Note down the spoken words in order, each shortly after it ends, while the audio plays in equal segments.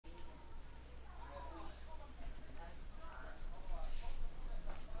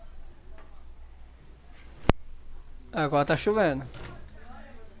Agora tá chovendo.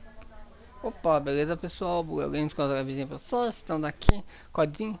 Opa, beleza pessoal? BruLeoGames com as livezinhas pessoas estão daqui,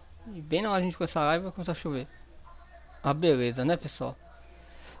 codinho. E bem na hora de a gente começar a live vai começar a chover. Ah, beleza, né pessoal?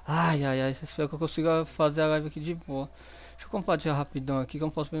 Ai, ai, ai, espero que eu consiga fazer a live aqui de boa. Deixa eu compartilhar rapidão aqui, que eu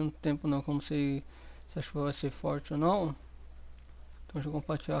não posso ver muito tempo não, como se a chuva vai ser forte ou não. Então deixa eu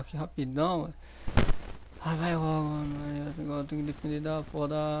compartilhar aqui rapidão. Ah, vai logo, mano. Agora eu tenho que depender da porra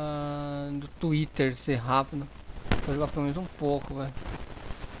do Twitter ser rápido. Vou jogar pelo menos um pouco, velho.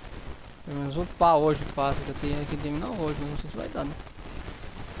 Pelo menos um pá hoje passa, que eu tenho que terminar hoje, mas não sei se vai dar, né?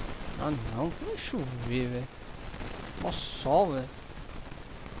 Ah não, que vai chover, velho. Mó sol, velho.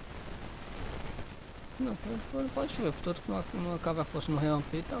 Não, pode chover, portanto que não acaba a força no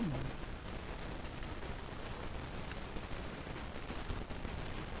relampeio, tá bom.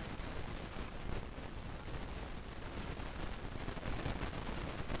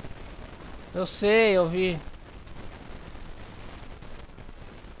 Eu sei, eu vi.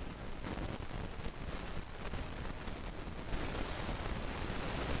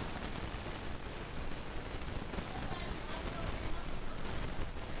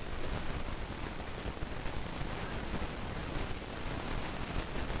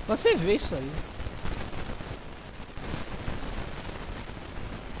 Você vê isso aí.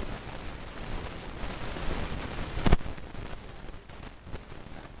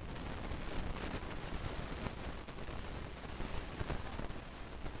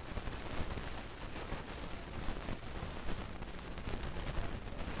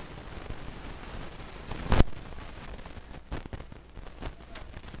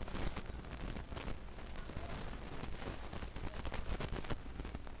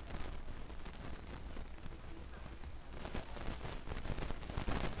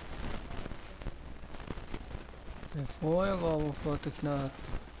 Foi, agora vou foto aqui na.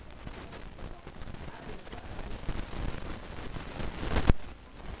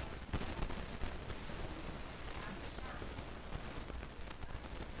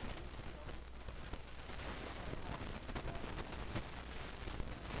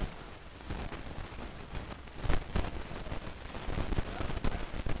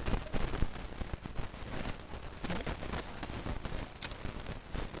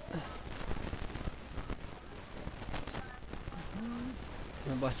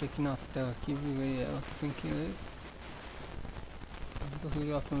 Eu bati aqui na tela aqui, virei ela sem querer. Vou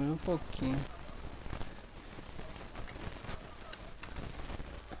jogar pelo menos um pouquinho.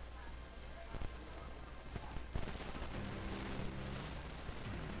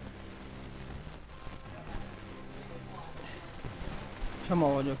 Chama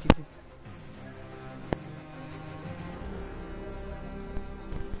o áudio aqui.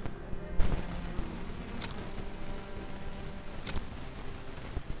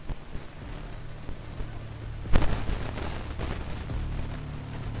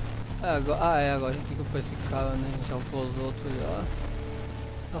 Agora a gente fica pra esse cara, né? Já upou os outros já.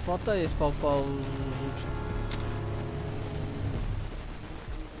 Só falta esse pra upar os últimos.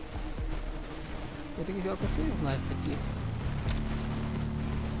 Eu tenho que jogar com esse sniper aqui.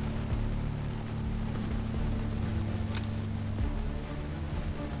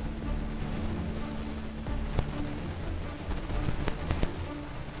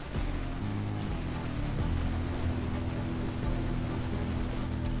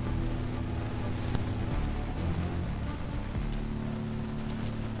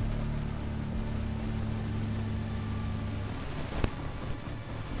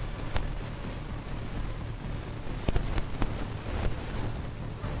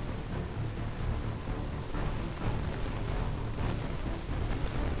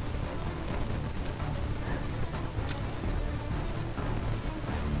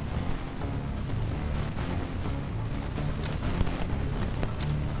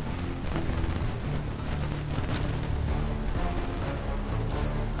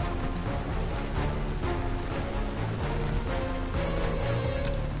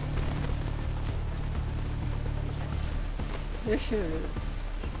 Deixa eu...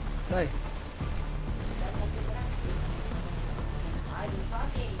 Vai.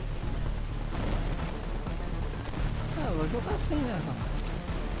 Ah, vou jogar assim, né?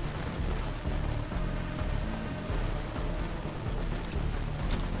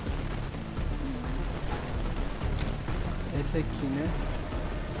 Esse aqui, né?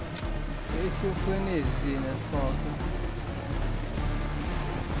 Esse é o frenesi, né? Falta.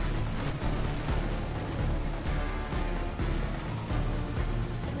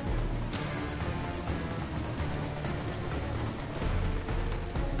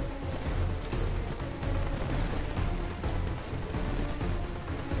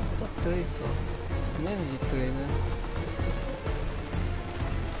 Três só. Menos de três, né?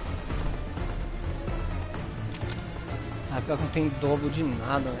 pior que não tem dobro de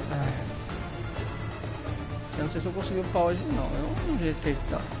nada, velho. Eu não sei se eu consegui upar hoje não, eu não jeito que ele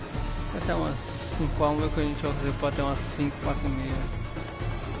tá. Até umas 5 almas que a gente vai fazer pode ter umas 5, 4 e meia.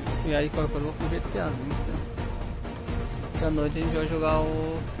 E aí qualquer coisa eu vou pro GTAzinho. E à noite a gente vai jogar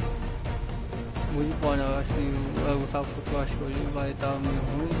o muito bom, né? Eu acho que eu gostava porque eu acho que hoje vai estar meio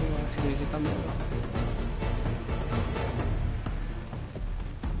ruim, eu acho que hoje tá melhor.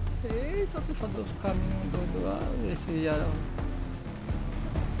 Eita, tô fazendo os caminhos do lado, esse já.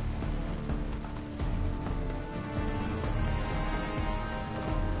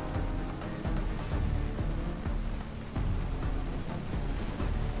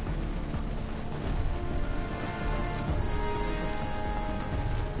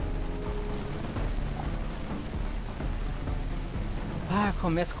 Ah,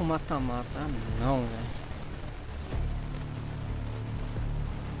 começa com mata-mata. Ah, não, velho.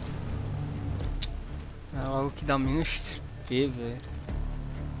 É algo que dá menos XP, velho.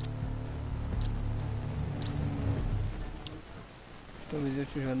 Talvez eu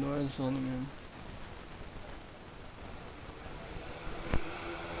esteja no Warzone mesmo.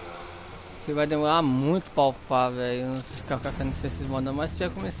 Que vai demorar muito pra upar, velho. Não sei se ficar cacando esses modos, mas já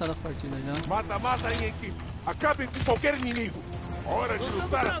começaram a partida já. Mata-mata em equipe. Acabem com qualquer inimigo. Hora de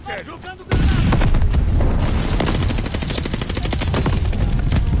lutar a sério.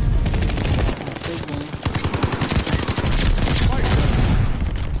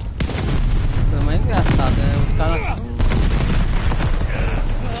 Foi mais engraçado, né? Os caras...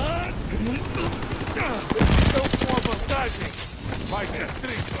 Eles estão com a vantagem. Vai ser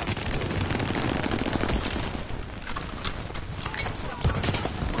tripla.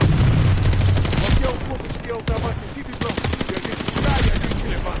 Aqui é o ponto espião, está abastecido e pronto. Se a gente cai, a gente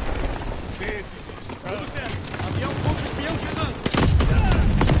levanta. Sede de sangue. Tudo certo. Avião ponto espião chegando.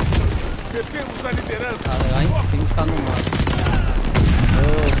 Perdemos a liderança. Cara, lá em cima está no mar.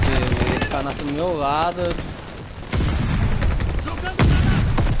 Meu Deus, ele tá nascendo do meu lado.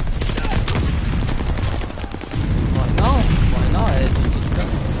 Morre não? Morre não, é de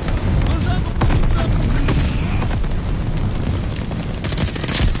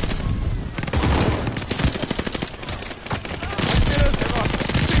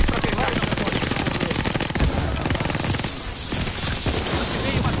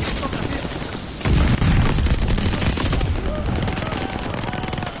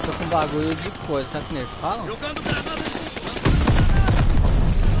bagulho de coisa, sabe o que eles falam? Jogando granada de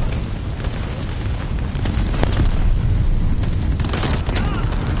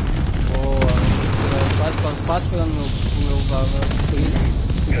boa, quase pegando o meu valor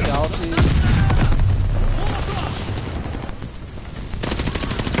especial e...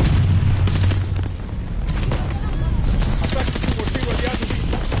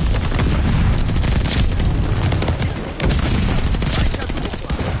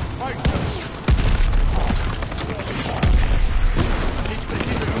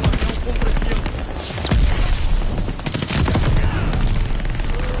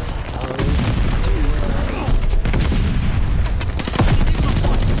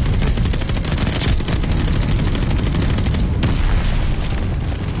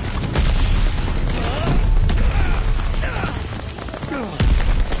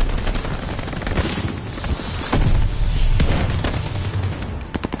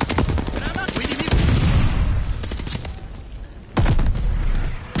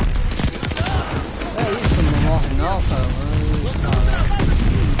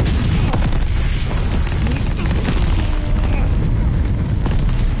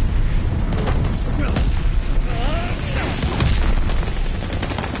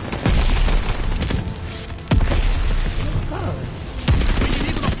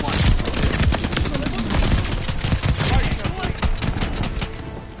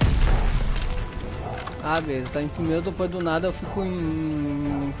 Ah, beleza, tá em primeiro, depois do nada eu fico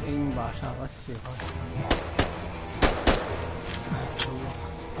embaixo. Ah, vai se ferrar.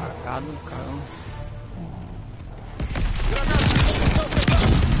 Cagado, caramba.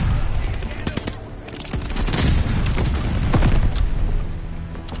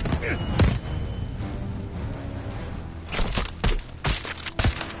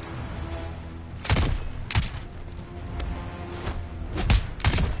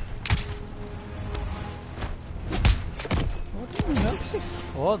 Não que se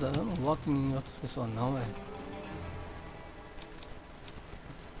foda, eu não voto em outras pessoas não, velho.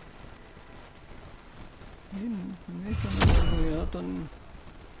 Eu tô...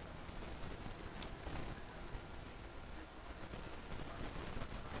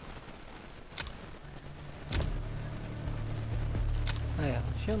 É,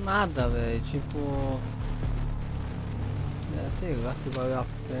 não tinha nada, velho, tipo... Sei lá se valeu a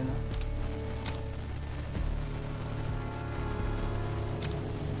pena.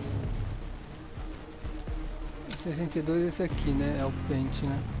 62 esse aqui, né? É o pente,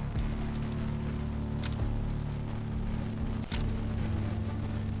 né?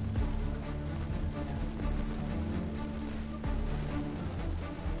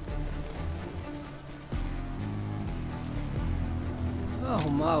 Vou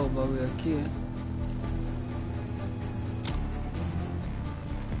arrumar o bagulho aqui.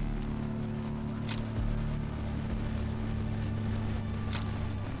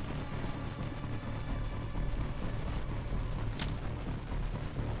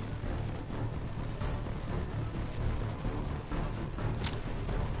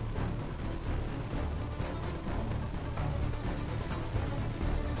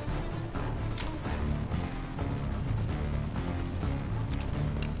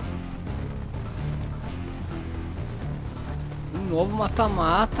 Novo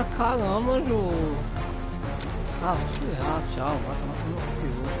mata-mata, caramba, jogo. Ah, vou se errar, tchau, mata-mata não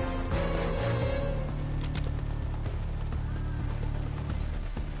pegou.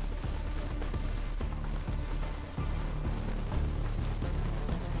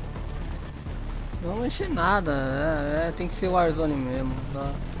 Não vou mexer nada, tem que ser o Warzone mesmo,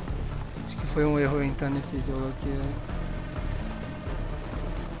 tá? Acho que foi um erro eu entrar nesse jogo aqui, né?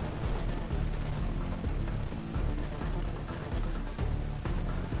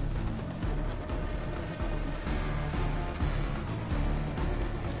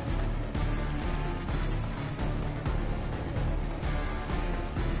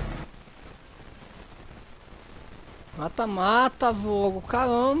 Mata-mata, vogo,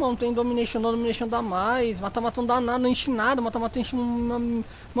 caramba, não tem domination não, domination dá mais. Mata-mata não dá nada, não enche nada, mata-mata enche uma...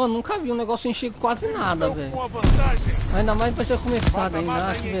 Mano, nunca vi um negócio encher quase nada, velho. Ainda mais pra ter começado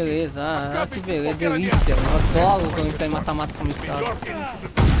ainda, que beleza, que beleza, delícia. Eu adoro quando tem mata-mata começado.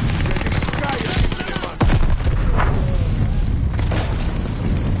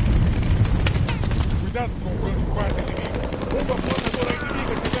 Cuidado com o grande guarda inimigo. Bomba planadora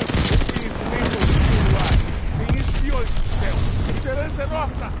inimiga tivesse conhecimento no ar. Tem espiões do céu. A esperança é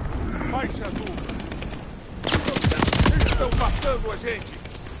nossa. Baixa dúvida. Eles estão passando a gente.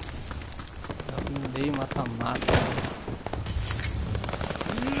 Eu dei mata-mata.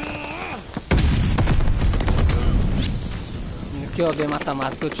 Aqui eu dei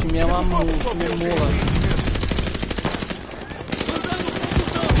mata-mata, porque o time é uma mula.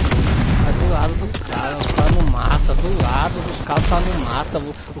 Do lado do cara, o cara não mata, do lado dos caras tá no mata,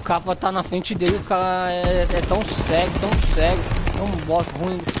 o cara vai estar na frente dele, o cara é tão cego, tão bosta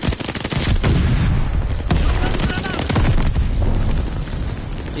ruim.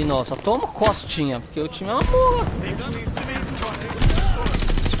 E nossa, toma costinha, porque o time é uma mula.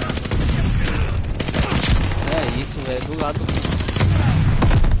 É isso, velho, do lado do...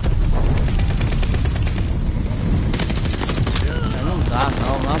 Não dá,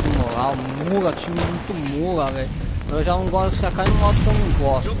 não de moral, mula, time muito mula, velho. Eu já não gosto de sacar em modo que eu não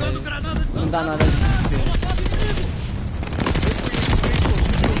gosto, véio. Não dá nada de ser.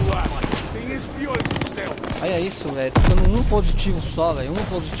 Olha isso, velho, tô tendo um positivo só, velho, um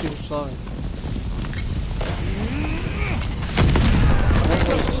positivo só, velho. Um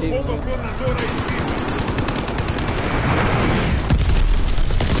positivo,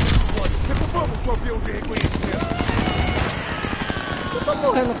 Derrubamos o avião de reconhecimento. Eu tô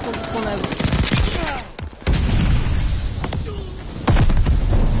morrendo com o negócio.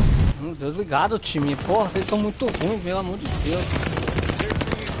 Meu Deus, obrigado time. Porra, vocês são muito ruins, pelo amor de Deus.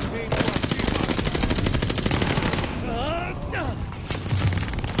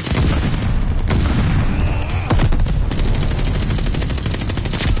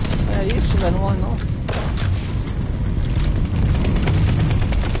 É isso, velho, não morre não.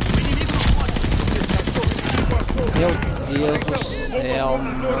 Meu Deus do céu,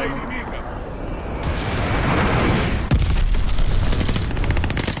 mano.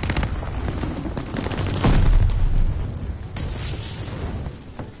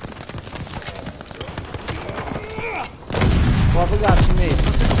 Obrigado, teammate.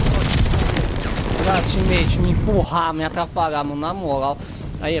 Obrigado, teammate, me empurrar, me atrapalhar, mano, na moral.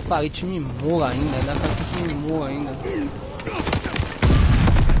 Aí, eu falei, time mula ainda, dá pra ser time mula ainda.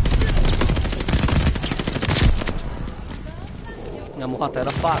 Minha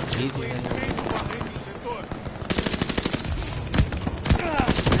morrateira parede, velho.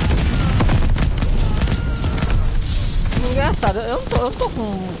 Engraçado, eu não tô com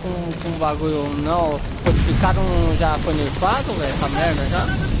bagulho não. Fortificado já foi nerfado, velho, essa merda já.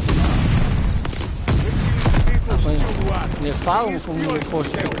 Foi nerfado com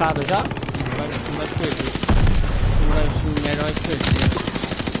fortificado já? Não vai perder. Não vai merda vai perder.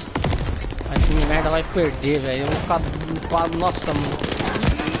 A time merda vai perder, velho. Eu vou ficar no quadro. Nossa, mano.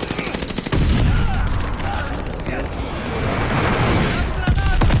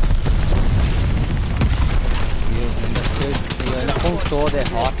 Deus, ainda perdi. Ainda contou a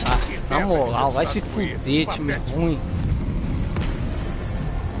derrota. Na moral, vai se fuder, time ruim.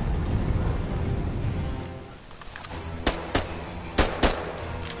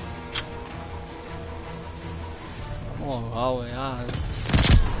 Moral,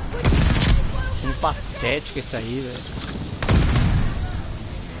 time patético esse aí, velho.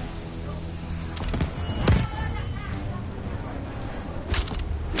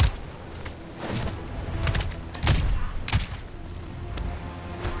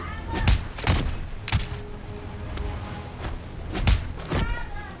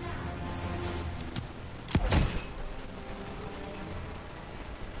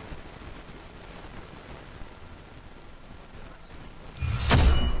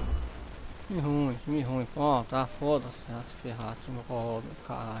 Time ruim, pronto, tá, foda-se, se ferrar, time roda,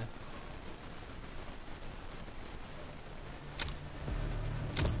 caralho.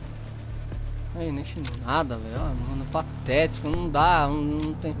 Aí, nem nada, velho, mano, patético, não dá,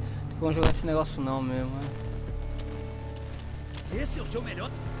 não tem como jogar esse negócio não mesmo, né? Esse é o seu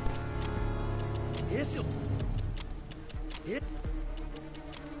melhor? Esse é o...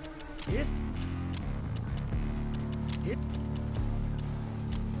 Esse...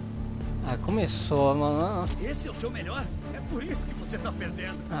 Ah, começou, mano. Esse é o seu melhor? É por isso que você tá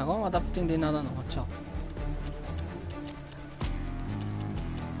perdendo. Agora não dá pra entender nada não, tchau.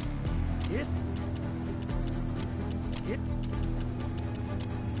 Esse...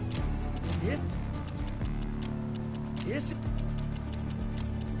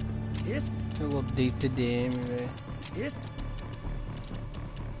 Esse... Eu odeio TDM, velho. Esse...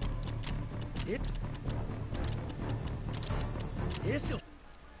 Esse é o...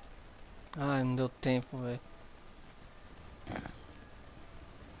 Ai, não deu tempo, velho.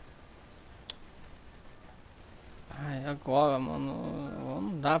 Ai, agora, mano,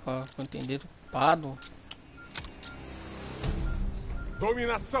 não dá pra entender, tô ocupado.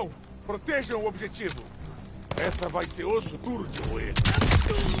 Dominação! Protejam o objetivo! Essa vai ser osso duro de roer.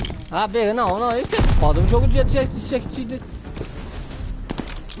 Ah, beleza, não, isso é foda. O jogo de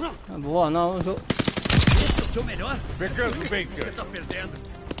boa, não, o jogo. Esse é o seu melhor? Pegando o Baker. Você tá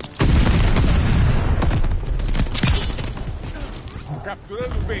perdendo.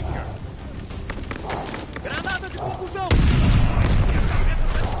 Capturando o Baker. Granada de confusão!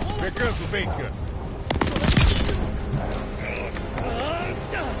 Pegando o Baker.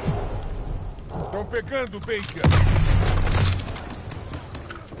 Estão pegando o Baker.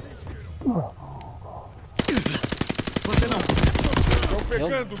 Você não. Estão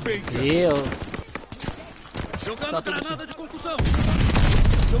pegando o Baker. Deus. Jogando Tá granada de concussão.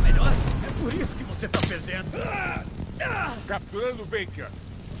 Seu melhor? É por isso que você tá perdendo. Capturando o Baker.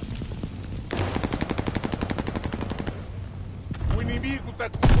 O inimigo tá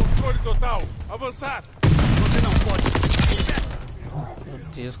com controle total. Avançar. Você não pode. Meu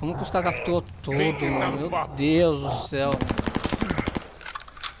Deus, como que os caras capturou tudo, Baker tá mano? no Meu papo. Deus do céu.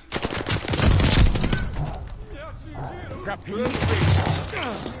 Capturando o Baker.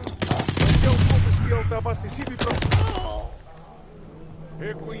 Esse é um ponto espião, tá abastecido e pronto.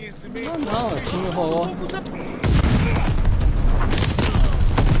 Reconhecimento. Não, o time rolou. Meu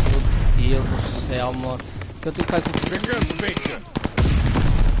Deus do céu, mano. Que eu tenho que fazer. Pegando o Baker.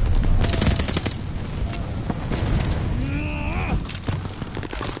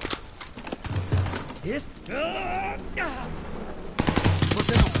 Esse...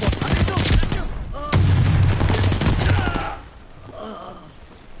 Você não pode. Atenção!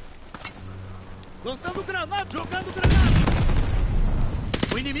 Lançando granada! Jogando granada!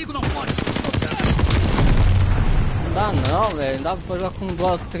 O inimigo não pode! Não dá não, velho. Não dá pra jogar com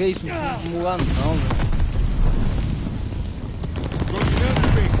 2, 3 mular não, velho. Dominando o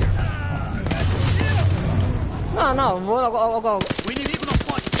Baker. Não, vou agora. O inimigo não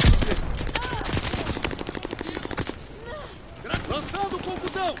pode! Lançando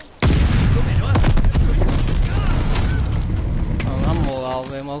confusão! Sou melhor! Não, na moral,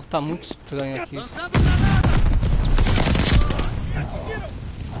 velho, o maluco tá muito estranho aqui. Lançando granada!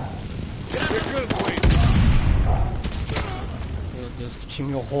 Pegando ele. Meu Deus, que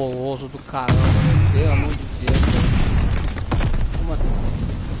time horroroso do caramba, velho. Pelo amor de Deus, velho. Como assim?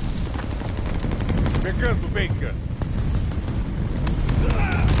 Pegando o Baker.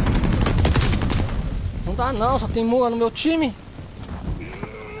 Não dá não, só tem mula no meu time.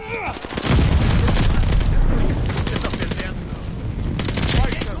 Você tá perdendo!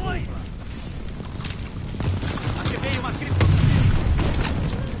 Baixa dupla. Ativei uma cripto.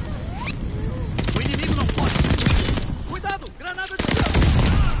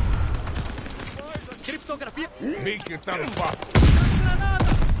 Baker tá no papo.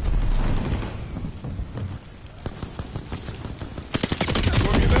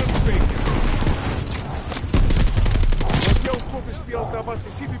 Dominando o Baker. O corpo espião tá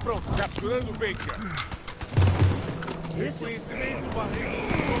abastecido e pronto. Capturando o Baker. Reconhecimento barreiro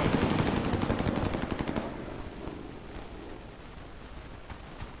seguro.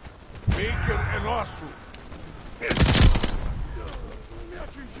 Baker é nosso. Me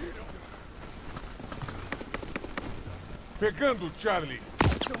atingiram. Pegando o Charlie.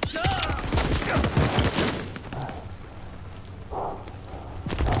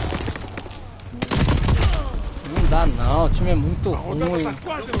 Não dá não, o time é muito A rodada ruim. tá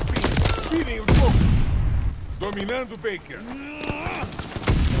quase no fim. Virem o jogo. Dominando o Baker. Meu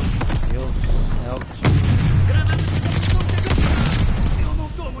Deus do céu. Granada de explosão chegando. Eu não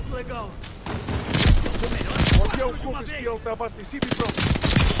tô muito legal. Eu tô melhor. Porque o corpo espião tá abastecido e pronto.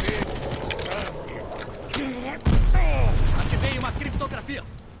 Ativei uma criptografia.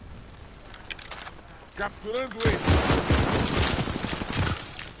 Capturando ele.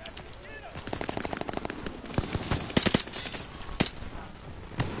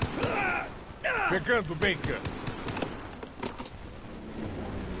 Pegando o Baker.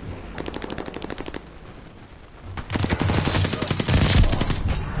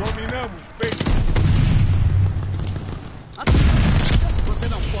 Dominamos Baker. Você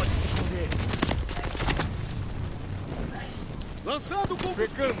não pode se esconder. Lançando com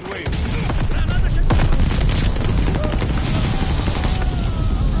Pegando ele. granada chegando.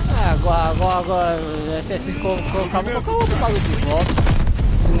 Agora, se colocar, vou colocar outro bagulho de volta.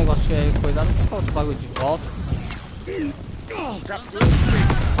 Esse negócio é coisado, vou colocar outro bagulho de volta. Capturando o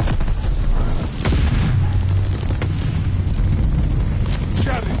Baker.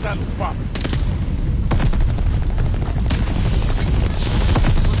 Charlie tá no papo.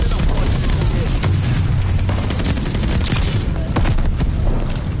 Você não pode se esconder.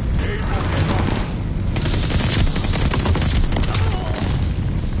 Ei, modernos.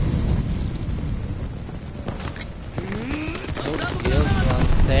 Meu Deus, mano,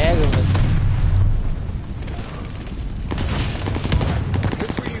 sério, velho.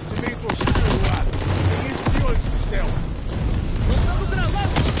 Reconhecimento hostil no ar. Tem espiões do céu. Lançando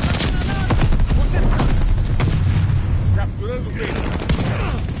granada. Você tá. Capturando o Baker.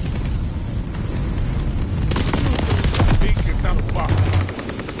 Baker tá no papo.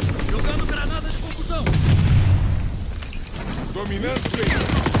 Jogando granada de confusão. Dominando o Baker.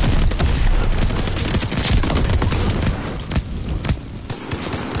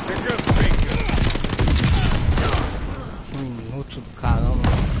 Pegando o Baker. Que inútil do caramba.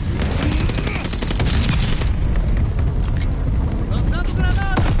 Lançando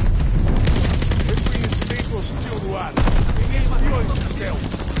granada. Reconhecimento hostil no ar. Tem espiões do céu.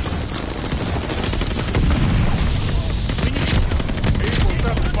 Ei,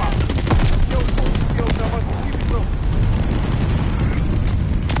 voltar no papo. Que é o corpo espião tá abastecido e pronto.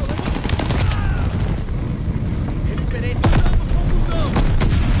 Recuperei. Lançando confusão.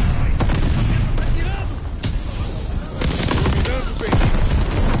 A cabeça tá girando. Dominando o Baker.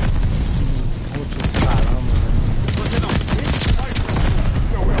 Inútil do caramba, velho. Você não.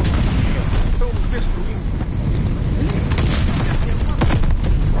 Não é o que estão nos destruindo.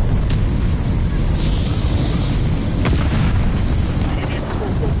 Inimigo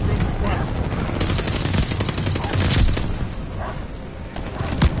voltou pro campo 4.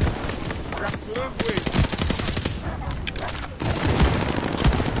 Capturando ele.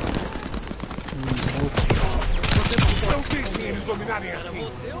 Não deixem eles dominarem assim.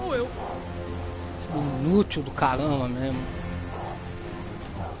 Você ou eu? Inútil do caramba mesmo.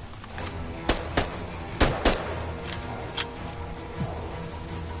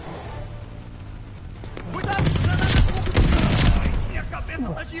 Cuidado, granada de confusão. Ai, minha cabeça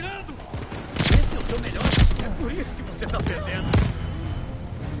tá girando. Esse é o seu melhor. É por isso que você tá perdendo.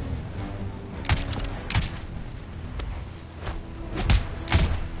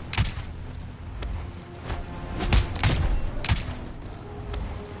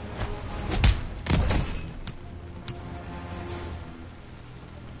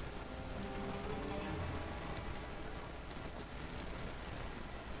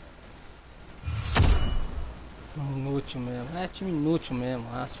 Inútil mesmo. É time inútil mesmo.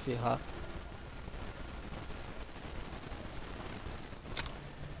 Ah, se ferrar.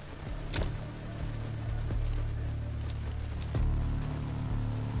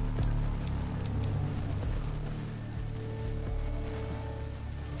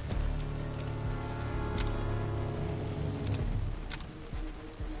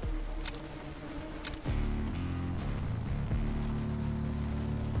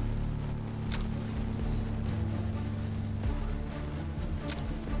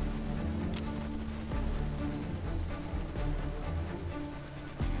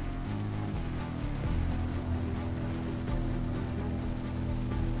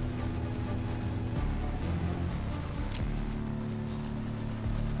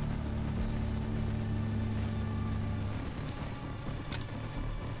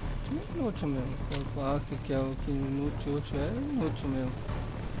 Inútil mesmo. Eu falar que é o que inútil, útil é inútil mesmo.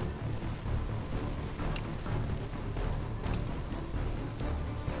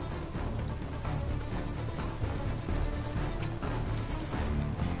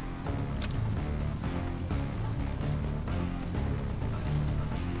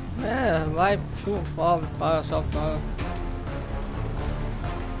 É, vai, pobre, para, só para.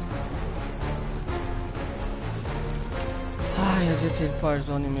 Ai, eu devia ter ido para a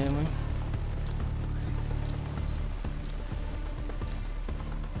zone mesmo, hein?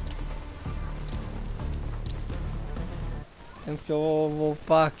 Tem que eu vou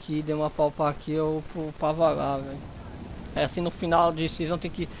upar aqui, dei uma palpa aqui, eu upava lá, velho. É assim no final de season tem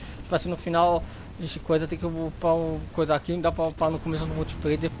que. Tipo assim, no final de coisa tem que upar uma coisa aqui, não dá pra upar no começo do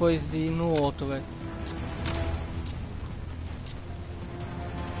multiplayer e depois ir no outro, velho.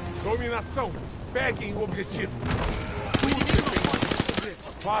 Dominação! Peguem o objetivo!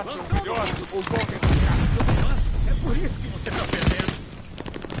 Façam o melhor ou voltem a ficar. É por isso que você tá perdendo.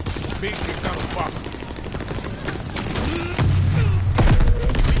 Bem que tá no papo.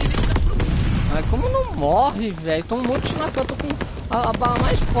 Mas como não morre, velho? Tô um monte na cara, tô com a bala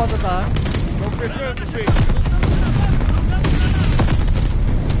mais foda da arma. Estão pegando, bem.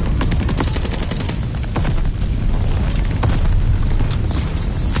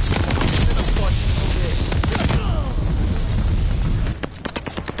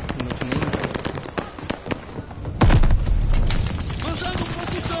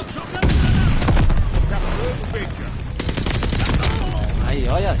 Aí,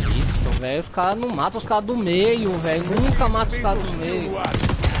 olha isso, velho. Os caras não matam os caras do meio, velho. Nunca mata os caras do meio.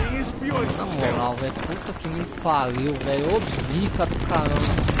 Na moral, velho. Puta que me pariu, velho. Ô zica do caramba.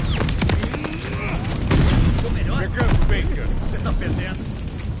 Pegando, Baker. Você tá perdendo.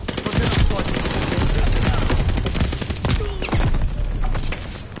 Você não pode se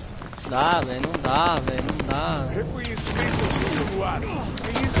Dá, velho. Não dá, velho. Não dá. Reconhecimento hostil no ar.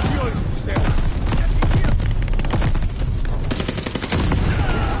 Tem espiões no céu.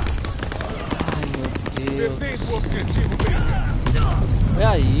 Perdendo o objetivo, Baker.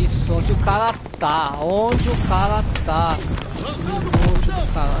 Olha isso, onde o cara tá, onde o cara tá. Onde o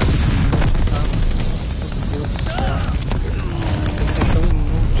cara tá. Meu Deus do céu. É tão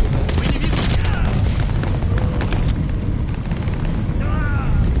inútil, velho.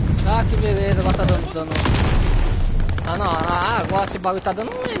 Ah, que beleza, agora tá dando. Ah não, agora esse bagulho tá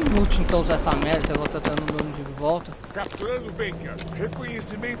dando, não é inútil então usar essa merda, agora tá dando dano de volta. Capturando Baker.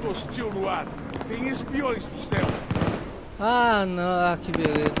 Reconhecimento hostil no ar. Tem espiões no céu. Ah não, que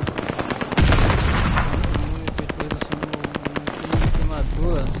beleza.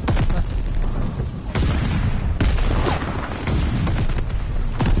 Queimadura.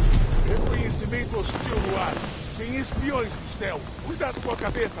 Reconhecimento hostil no ar. Tem espiões no céu. Cuidado com a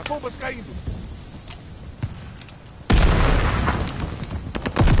cabeça, bombas caindo.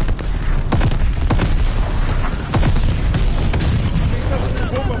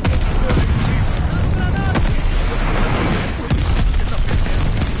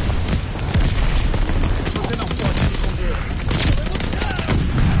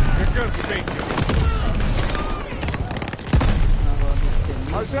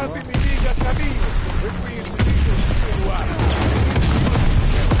 Rajada inimiga a caminho. Reconhecimento hostil no ar.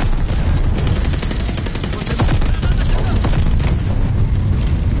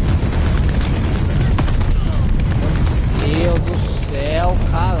 Meu Deus do céu,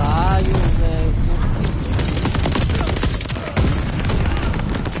 caralho, velho.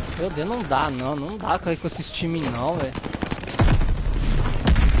 Meu Deus, não dá não, não dá com esses times não, velho.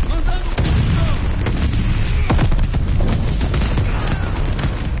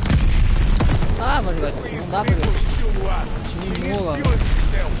 Ah, mas não dá pra ver. Time mula.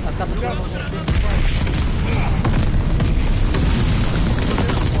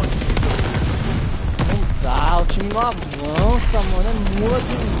 Não dá, o time não avança, mano. É mula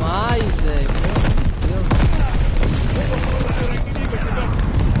demais, velho. Meu Deus.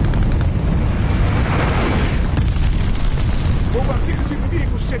 Bombardeiros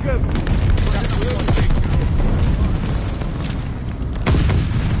inimigos chegando.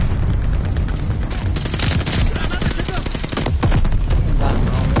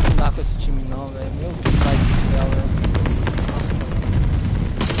 Não dá com esse time não, velho. Meu pai do céu, velho.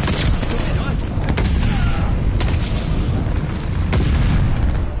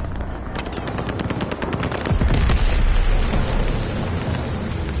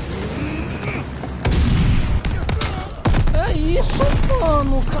 É isso,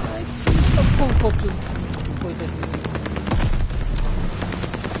 mano, cara. Coisa assim.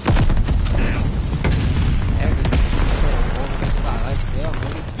 Caralho, pelo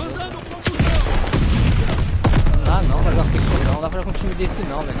amor de Deus. pra jogar com um time desse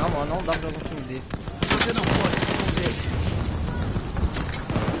não, velho. Na moral, não dá pra jogar com um time desse. Você não pode se esconder.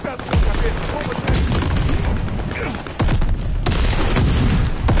 Cuidado com a cabeça, bomba de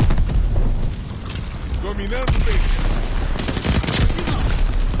dominando bem. Aqui não.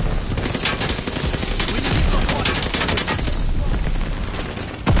 O inimigo fora.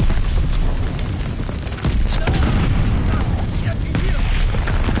 Me atingiram.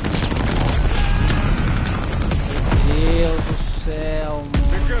 Meu Deus do céu, mano.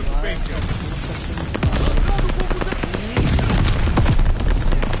 Pegando bem, cara. Lançando confusão.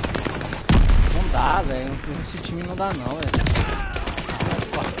 Não dá, velho. Esse time não dá não, velho.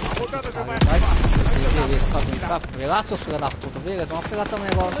 Rodada já vai Vai, acabar. beleza, pra brincar. Vê lá, seus filhos da puta, beleza? Vamos pegar também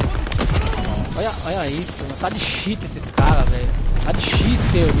agora. Olha isso, mano. Tá de cheater esses caras, velho. Tá de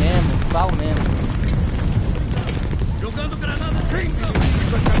cheater mesmo, pau mesmo. Jogando granada. 15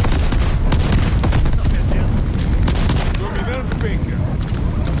 inimigos a caminho. Tá perdendo. Dominando bem, cara.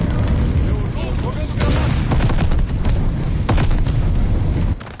 Eu tô jogando granada.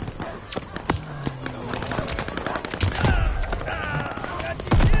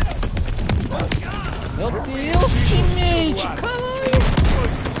 Meu Deus, teammate, caralho.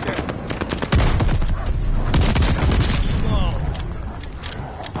 Dois do céu.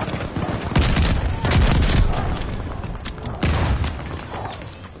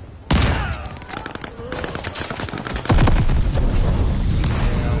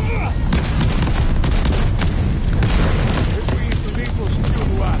 Reconheço nem hostil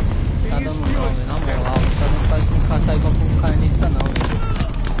no ar. Tá Tem dando não, espiões velho, na do céu. moral. Não faz com caçar igual com carniça não, velho.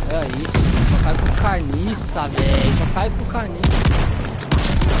 Olha isso, só cai com carniça, velho. Só cai com carniça.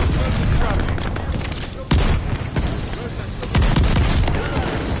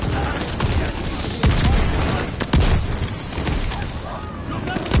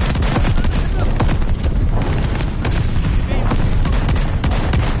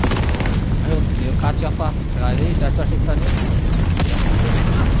 Meu Deus, o cara tinha pra trás. Eita, eu achei que tá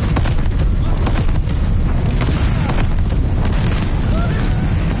nem...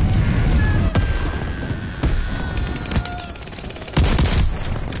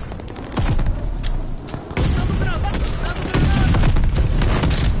 Lançando granada. Lançando granada.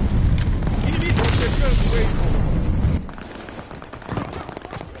 Inimigo. Chegando, hein?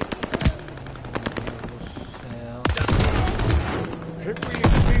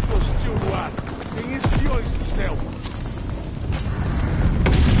 Reconhecimento hostil no ar. Tem espiões do céu.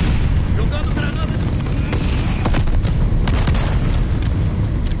 Jogando granada.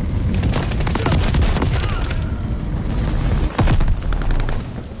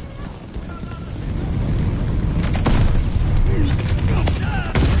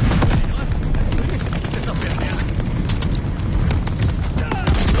 Você tá perdendo.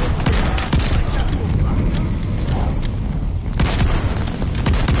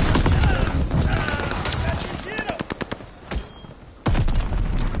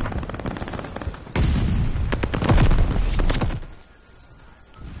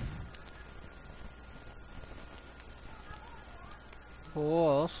 Pô,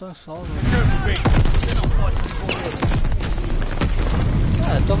 olha o Sansão, velho. Chegando bem. Você não pode se esconder.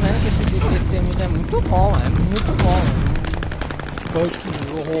 Cara, eu tô vendo que esse termino é muito bom, é muito bom. Punk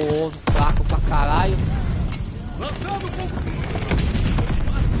horroroso, fraco pra caralho. Lançando fogo.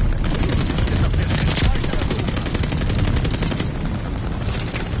 Você tá perdendo.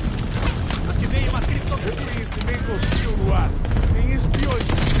 Ativei uma criptografia. Reconhecimento hostil no ar. Tem espiões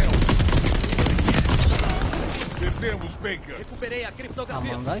do céu. Perdemos, Baker. Recuperei a Ah,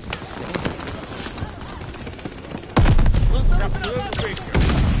 criptografia. mano, dá isso. Lançando granada. Capturando Baker.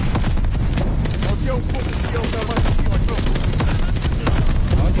 Qualquer um pouco espião da mais acima de novo.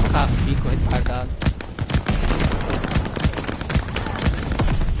 Onde o cara fica, retardado.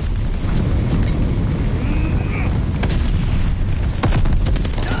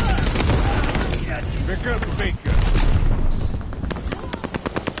 Pegando Baker.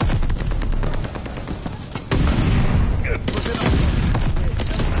 Você não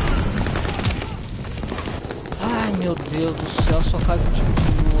Ai, meu Deus do céu, só cai com tipo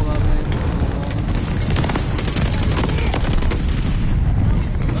de mula, velho.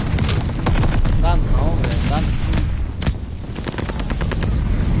 Dá não, velho, dá não.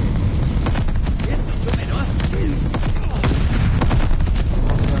 Esse é o seu melhor?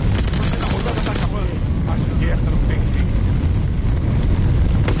 A rodada tá acabando. Acho que essa não tem fim.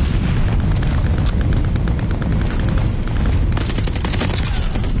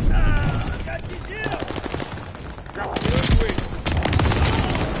 Capturando ele.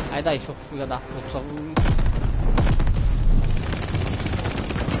 Aí daí, seu filho da puta, só...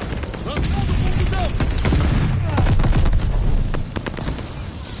 Lançando confusão.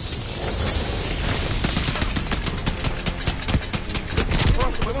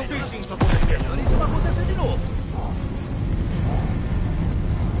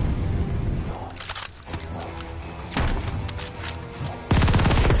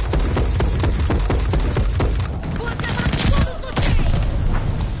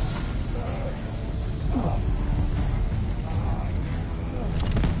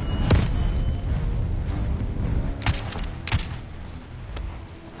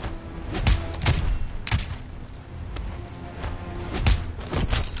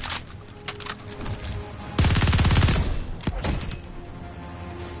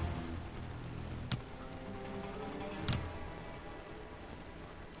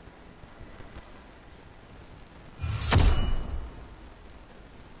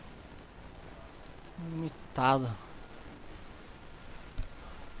 limitado.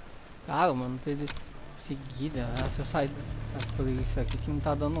 Cara, mano, teve seguida. Se eu sair por isso aqui que não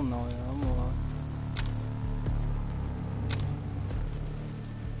tá dando não. Vamos lá.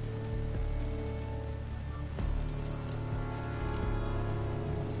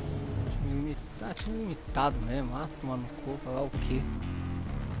 Time limitado mesmo, tomando cu, falar o que?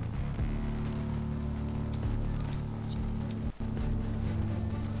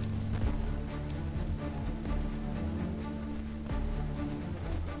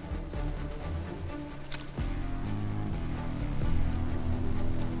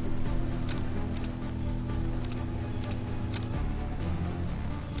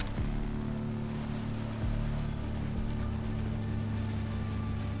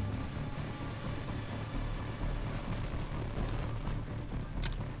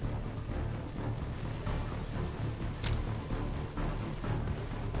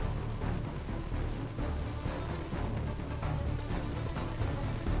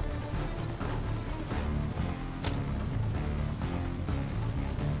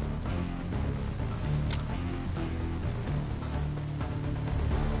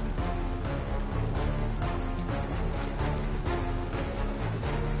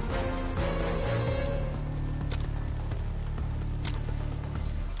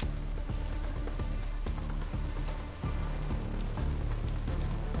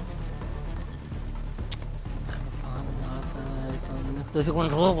 Tô jogando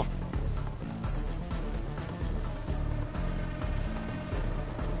jogo.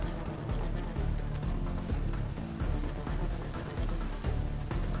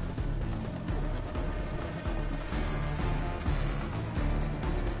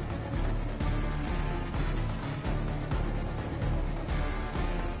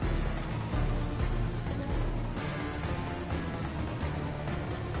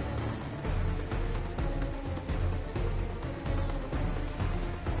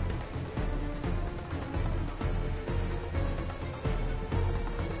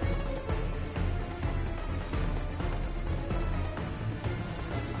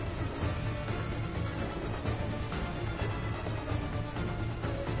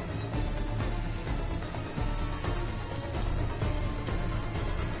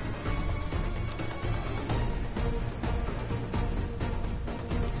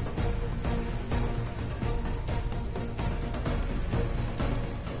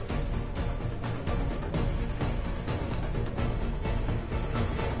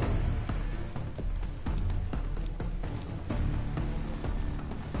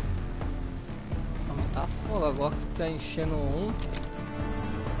 Agora que tá enchendo um.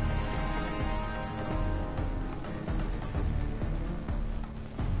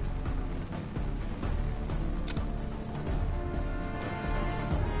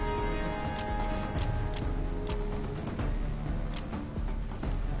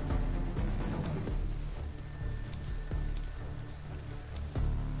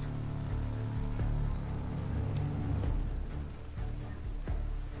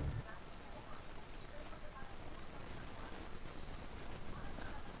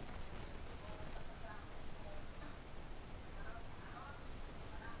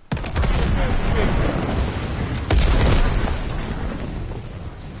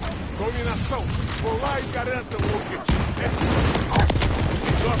 Dominação! Vou lá e garantam o objetivo.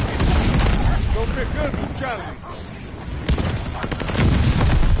 Estão pegando, Charlie!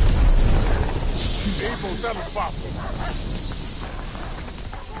 Vem voltar no papo!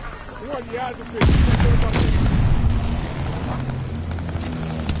 Um aliado precisa ter uma vez.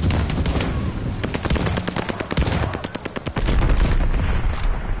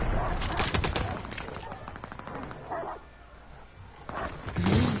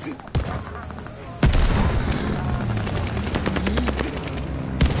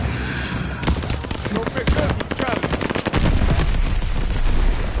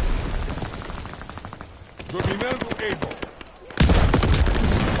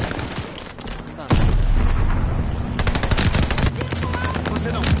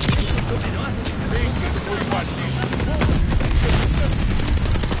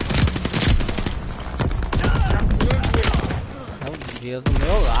 Do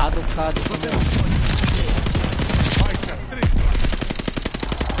meu lado, cara. Você não baixa tripla.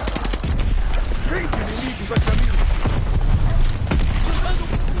 3 inimigos a caminho.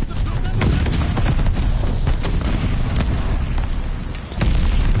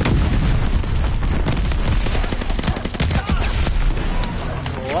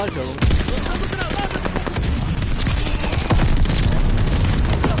 Olha,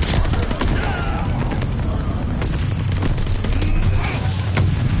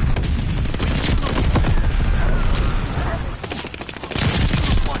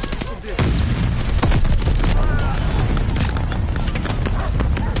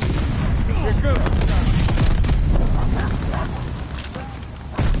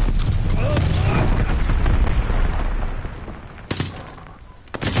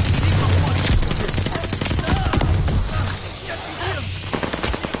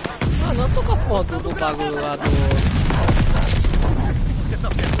 porra do bagulho lá do... Você tá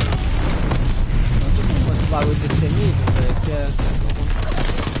perdendo. Esse bagulho de semilho, velho, que é...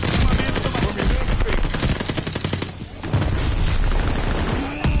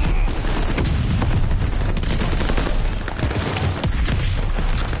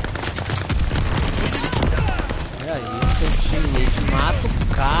 Olha isso, ultimate, mata o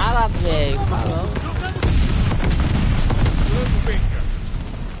cara, velho, caramba.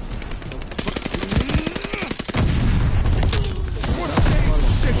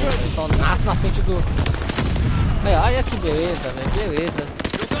 Só nasce na frente do... Olha que beleza, velho, beleza.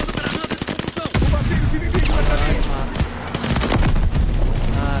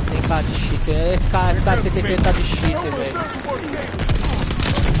 Ah, tem cara de cheater. Esse cara de 73 tá de cheater, velho.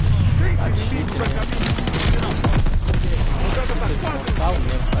 Tá de cheater, velho. Fala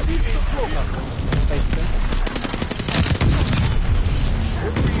mesmo, tá de cheater. Tá estranho.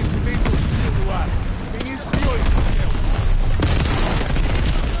 Reconhecimento hostil no ar. Tem espiões no céu.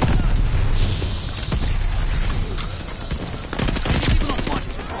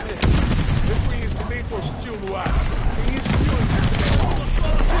 Reconhecimento hostil no ar. Tem espiões no céu.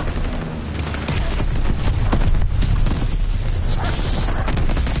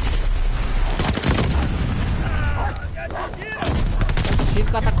 O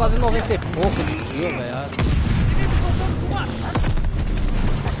cara tá quase 90 e pouco de kill, velho.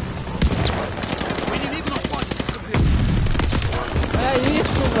 É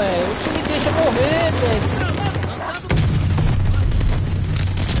isso, velho. O time deixa morrer, velho.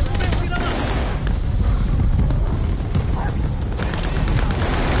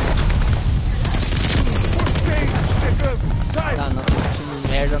 Dá não, time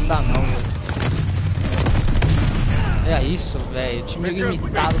merda não dá não, velho. É isso, velho. Time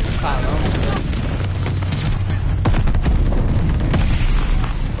limitado do caramba, velho.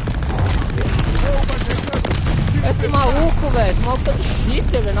 Esse maluco, velho. Esse maluco tá de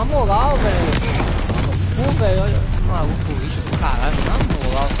cheater, velho. Na moral, velho. Pô, velho. Olha esse maluco, lixo do caralho. Na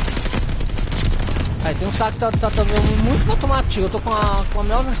moral. Aí tem um cara que tá dando muito automático. Eu tô com a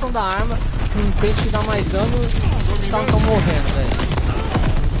melhor versão da arma. Com um pente que dá mais dano. Os caras não tão morrendo, velho.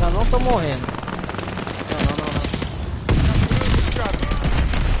 Já não tô morrendo.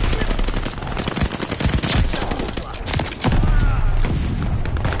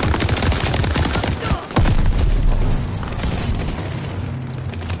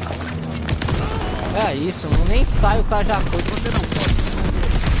 É isso, nem sai, o cara já foi, você não pode.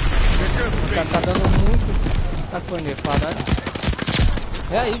 O cara tá dando muito. Tá com ele, caralho.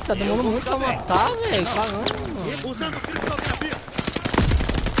 É aí, tá demorando muito pra matar, velho. Caramba, mano. Usando criptografia.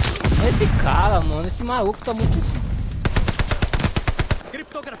 Esse cara, mano, esse maluco tá muito.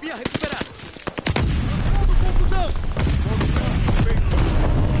 Criptografia recuperada. Lançando confusão.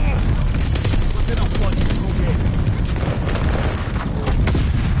 Você não pode se esconder.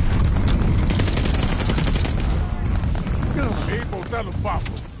 Maple tá no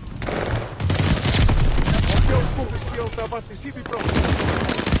papo. O teu combustível tá abastecido e pronto.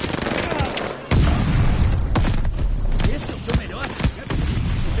 Esse é o seu melhor?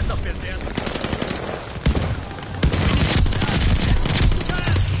 Você tá perdendo.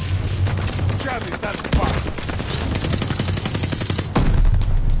 Charlie tá no papo.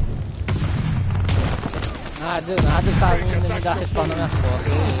 Ah, deu nada, o cara me dá respawn na minha foto.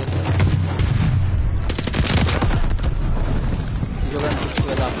 Beleza. Jogando por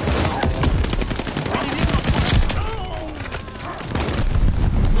cima da porra.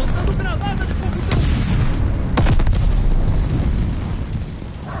 Lançando granada de confusão.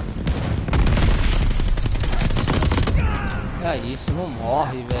 É isso, não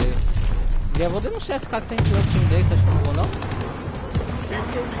morre, velho. Eu vou denunciar esse cara que tem que o time dele, você acha que eu não vou não? Tem um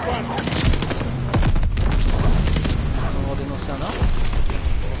teu de guarda. Não vou denunciar não?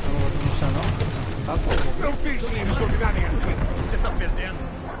 Não vou denunciar não? Tá bom. Não fiz eles dominarem assim. Você tá perdendo.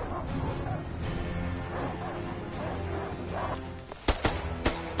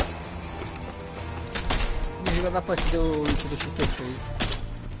 Me joga da partida o link do Shooter 3.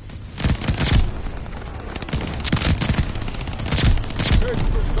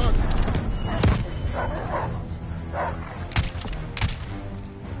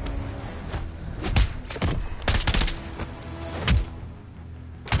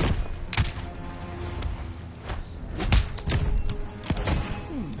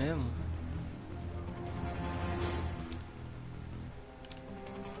 Mesmo.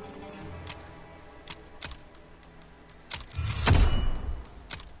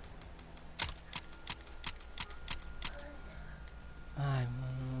 Ai,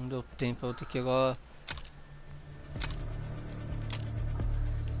 mano, não deu tempo, eu vou ter que agora.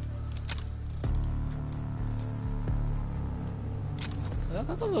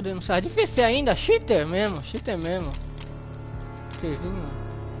 Tô denunciar. É difícil ainda, cheater mesmo, cheaterzinho.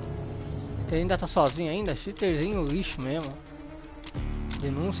 Ele ainda tá sozinho ainda, cheaterzinho lixo mesmo.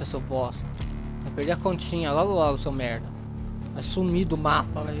 Denúncia, seu bosta. Vai perder a continha logo logo, seu merda. Vai sumir do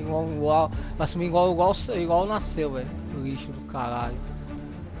mapa, velho. Igual, vai sumir igual nasceu, velho. Lixo do caralho.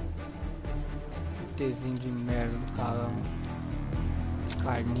 Cheaterzinho de merda do caramba.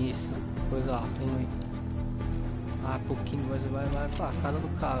 Carniça, coisa ruim. Ah, pouquinho, mas vai pra cara do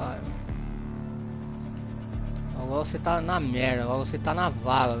caralho. Agora você tá na merda, agora você tá na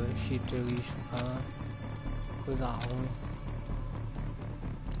vala, velho. Cheater lixo, cara. Coisa ruim.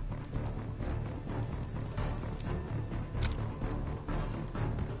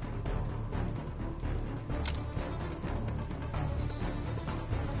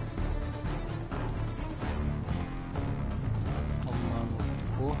 Tomando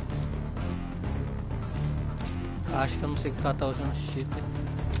porra. Acho que eu não sei que o cara tá usando cheater.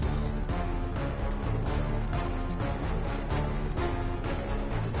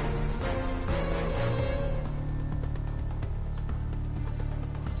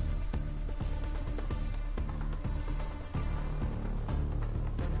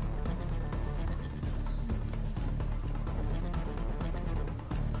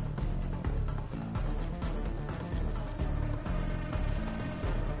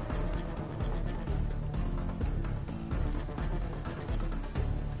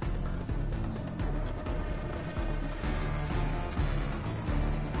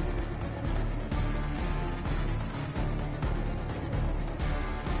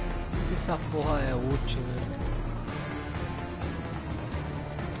 Essa porra é útil, velho.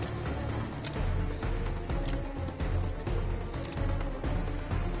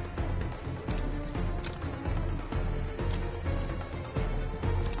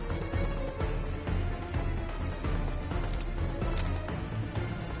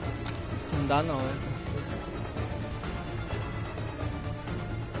 Não dá não, é.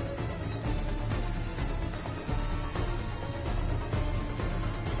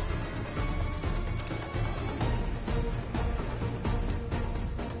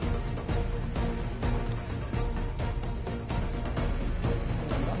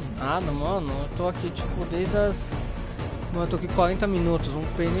 Nada, mano, eu tô aqui tipo desde as... Mano, eu tô aqui 40 minutos, não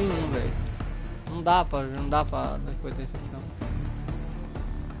fez nenhum, velho. Não dá pra depois desse aqui não.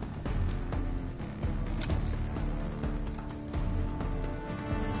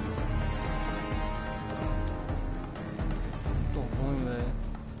 Muito ruim, velho.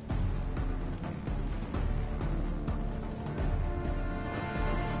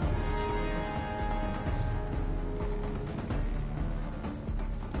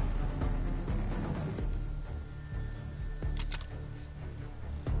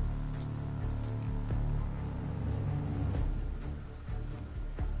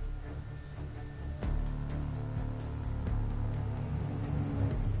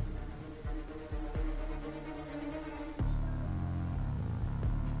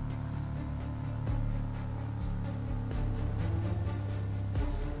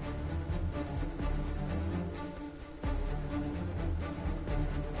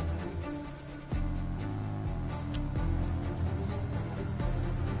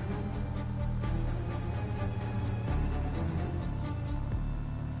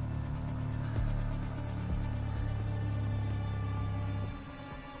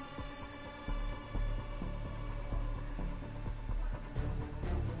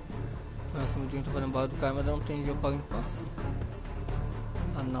 Como eu tô fazendo barra do cara, mas eu não tenho dinheiro pra limpar.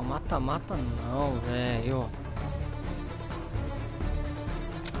 Ah não, mata não, velho.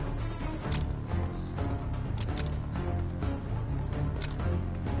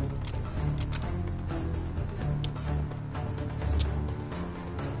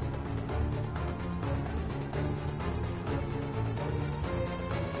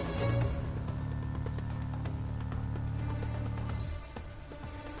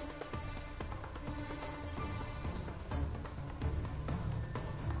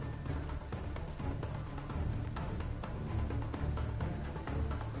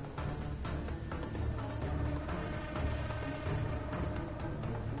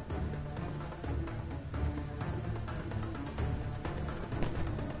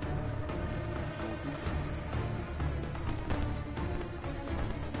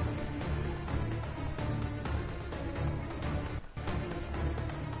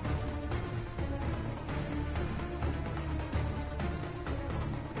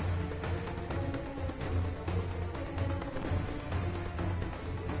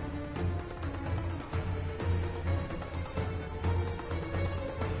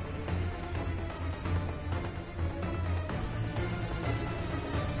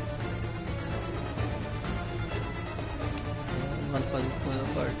 fazer depois da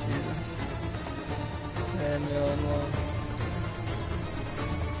partida. É melhor não.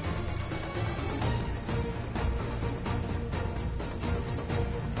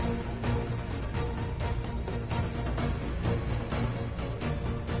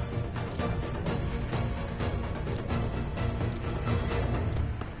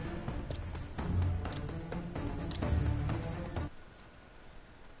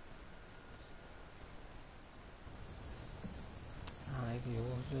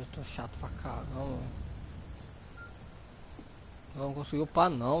 Eu tô chato pra caramba. Não consegui upar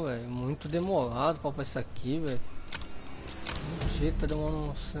não, velho. Muito demorado pra upar isso aqui, velho. Mentira, tá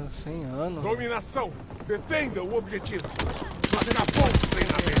demorando uns 100 anos. Dominação! Defenda o objetivo! Acabou o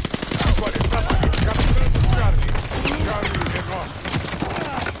treinamento! Agora é trabalho! Capturando o Charlie! Charlie é nosso!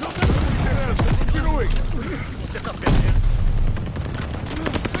 Liderança, continue! Por isso que você tá perdendo.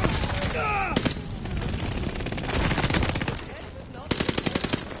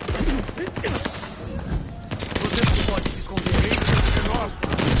 Você não pode se esconder. É nosso!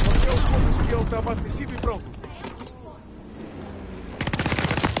 Você é o como espião, tá abastecido e pronto!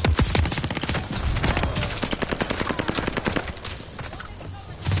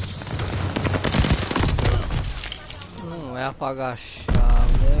 Não é pra agachar,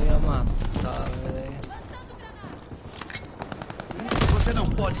 velho. Ia matar, velho. Você não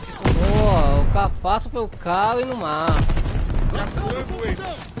pode se esconder. Pô, o cara passa pelo cara e não mata. Capturando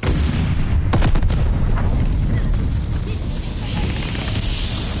eles!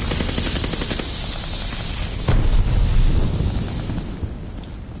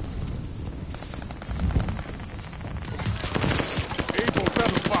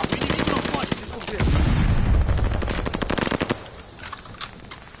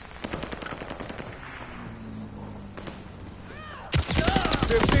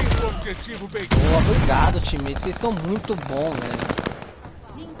 Objetivo bem. Pô, obrigado, time. Vocês são muito bons, velho.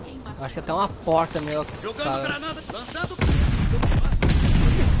 Acho que até uma porta melhor que Jogando cara. granada, lançando. Por isso que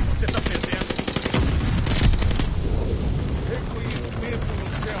você tá perdendo. Reconhecimento no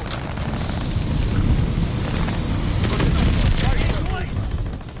céu.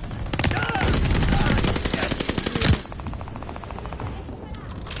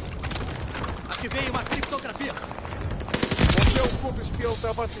 Ativei uma criptografia. Você é o como espião,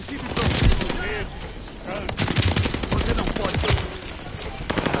 tá abastecido e pronto. Você não pode.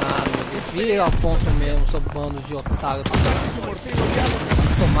 Ah, meu Deus. Vira a ponta mesmo, seu bando de otário.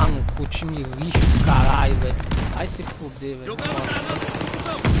 Tomar no cu, time lixo, caralho, velho. Vai se fuder, velho. Jogando granada,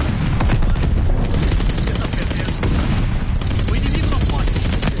 confusão. Você tá perdendo. O inimigo não pode.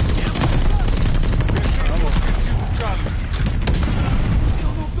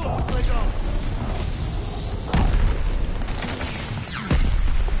 Eu não tô legal.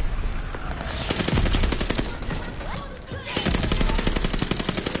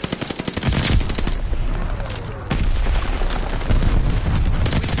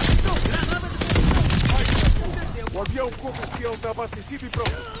 O avião como espião tá abastecido e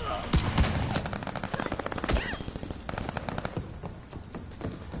pronto.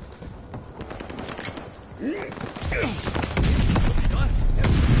 Melhor?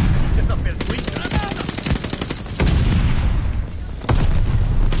 Você tá perdendo. Granada!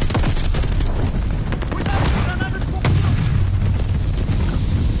 Cuidado, granada de confusão!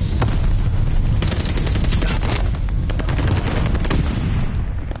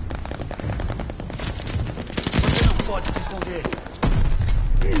 Você não pode se esconder.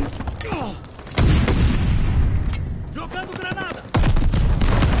 Jogando granada!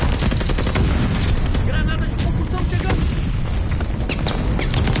 Granada de confusão chegando!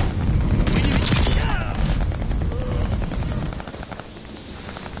 O inimigo...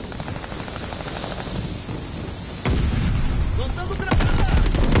 Lançando granada!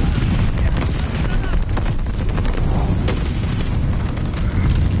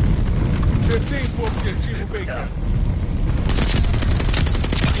 Detém o objetivo bem.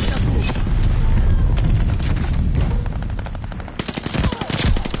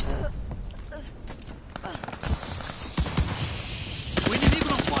 O inimigo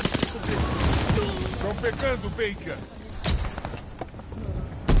não pode se esconder. Estão pegando Baker.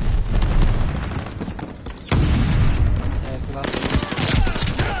 É, que lá.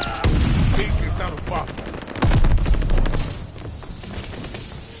 Baker tá no papo.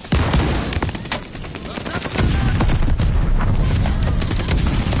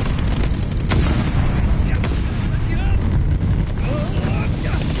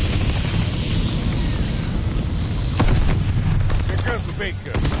 Pegando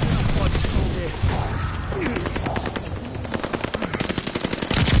Baker. Não pode se esconder.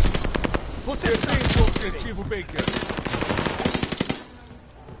 Você está... Detém o objetivo Baker.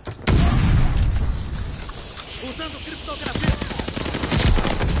 Lançando criptografia.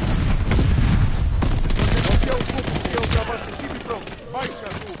 Aqui é o cubo que eu já abasteci e pronto. Baixa a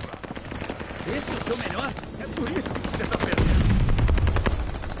dupla. Esse é o seu melhor? É por isso que você tá perdendo.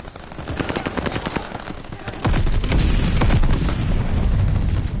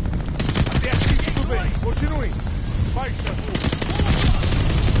 Até aqui tudo bem. Continuem. Baixa a dupla.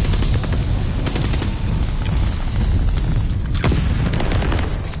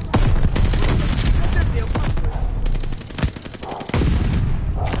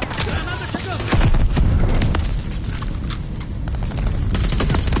 Granada chegando.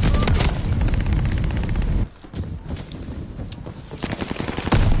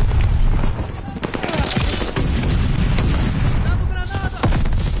 Lançando granada.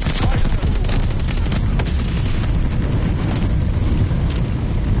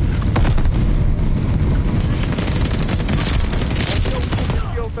 Aqui é o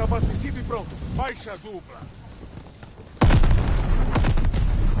cubo que eu já abasteci e pronto. Baixa a dupla.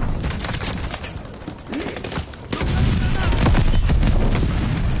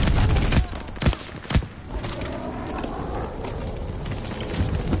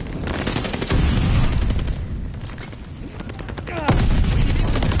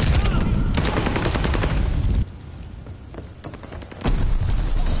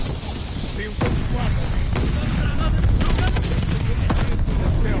 Tem um campo de guarda ali. No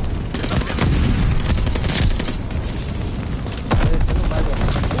céu. Você não vai agora.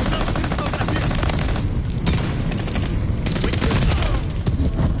 Usando criptografia.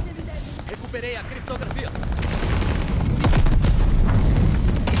 Recuperei a criptografia.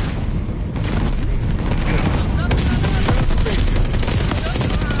 Lançando granada.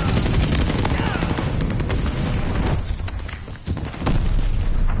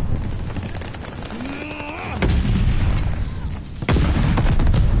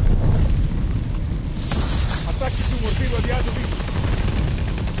 Ataque de um morteiro aliado vindo.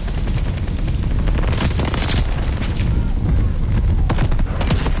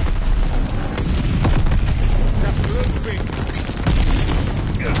 Capturando bem.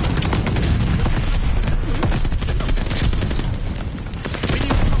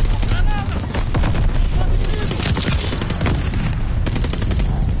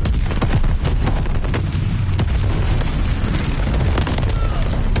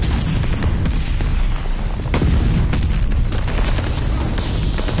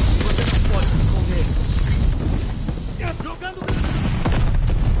 Você não pode se esconder. Jogando granada.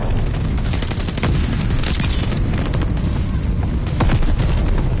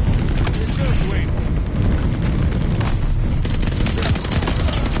 Chegando, hein?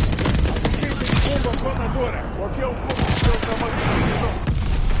 Quem tem bomba planadora? O avião cubo que eu já abasteci e pronto.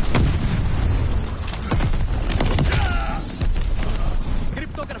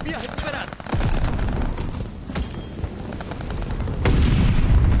 Criptografia recuperada.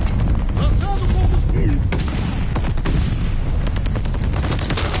 Lançando combustível.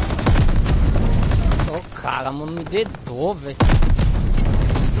 Ô, cara, mano, me dedou, velho.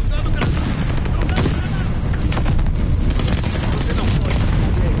 Jogando granada. Jogando granada. Você não pode se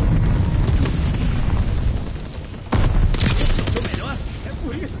esconder. Esse é o seu melhor? É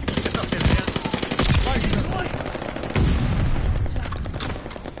por isso que você tá perdendo.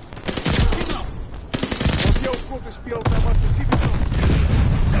 Não. O avião cubo espião já abasteci e pronto.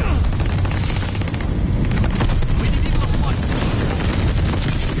 O inimigo não pode.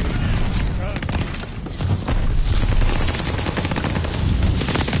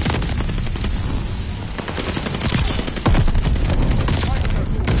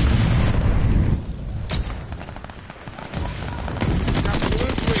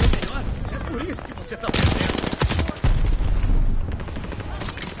 Capturando ele. Melhor? É por isso que você tá perdendo.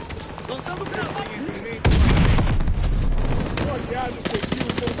 Lançando granada. Excelente. O aliado pediu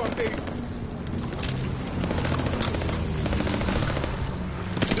o bombardeio.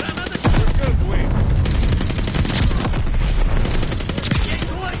 Granada Chegando, hein? em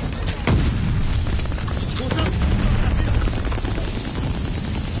dois. Usando criptografia.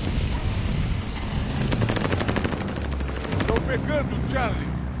 Estão pegando,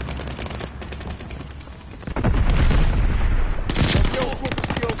 Charlie. Avião cubo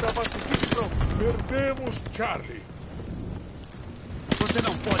que eu já abasteci e pronto. Perdemos, Charlie. Você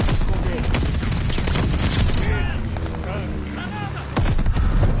não pode se esconder. Charlie. Granada.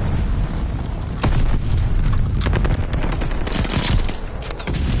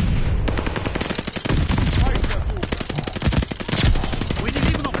 Baixa a dupla. O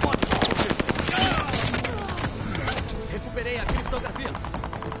inimigo não pode se esconder. Recuperei a criptografia.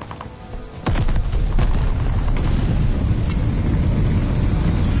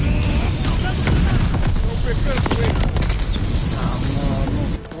 Estão pegando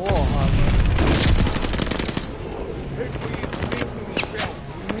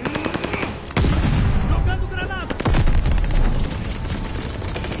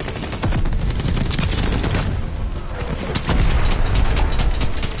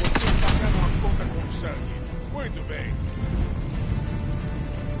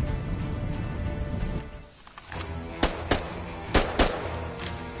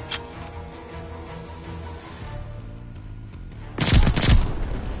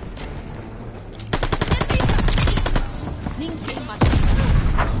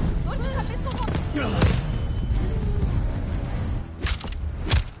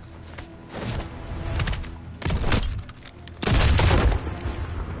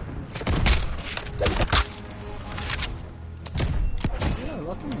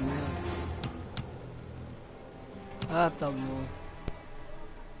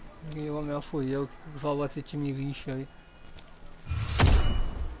melhor fui eu que salvou esse time lixo aí.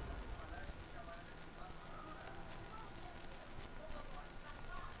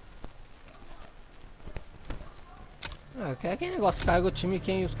 É aquele negócio, carrega o time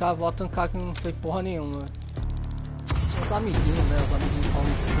e os caras votam cara que não fez porra nenhuma. Os amiguinhos, né? Os amiguinhos falam.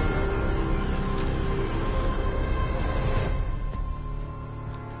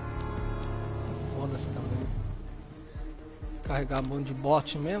 Foda-se também. Carregar a mão de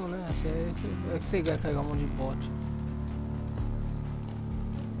bot mesmo, né? É que você quer carregar a mão de bot.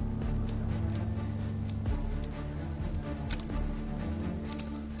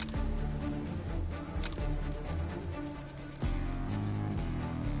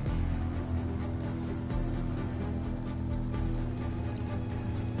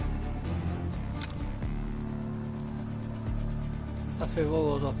 Tá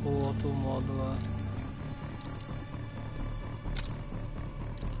fervoroso pro outro modo lá.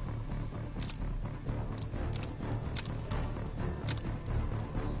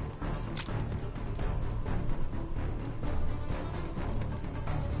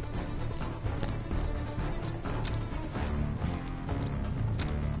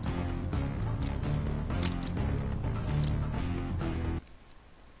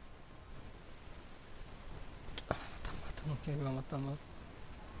 Não quer vai matar mais.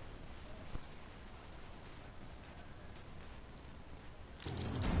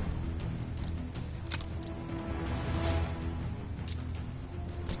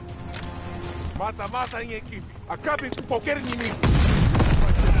 Mata em equipe. Acabem com qualquer inimigo.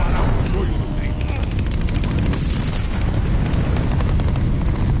 Vai separar o joio do trigo.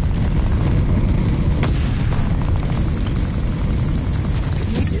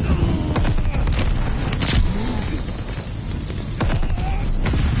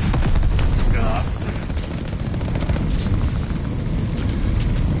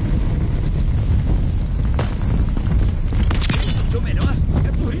 O melhor?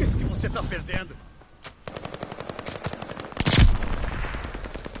 É por isso que você tá perdendo.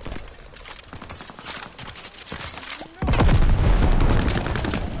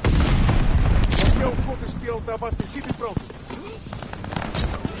 O contra-espião está abastecido e pronto.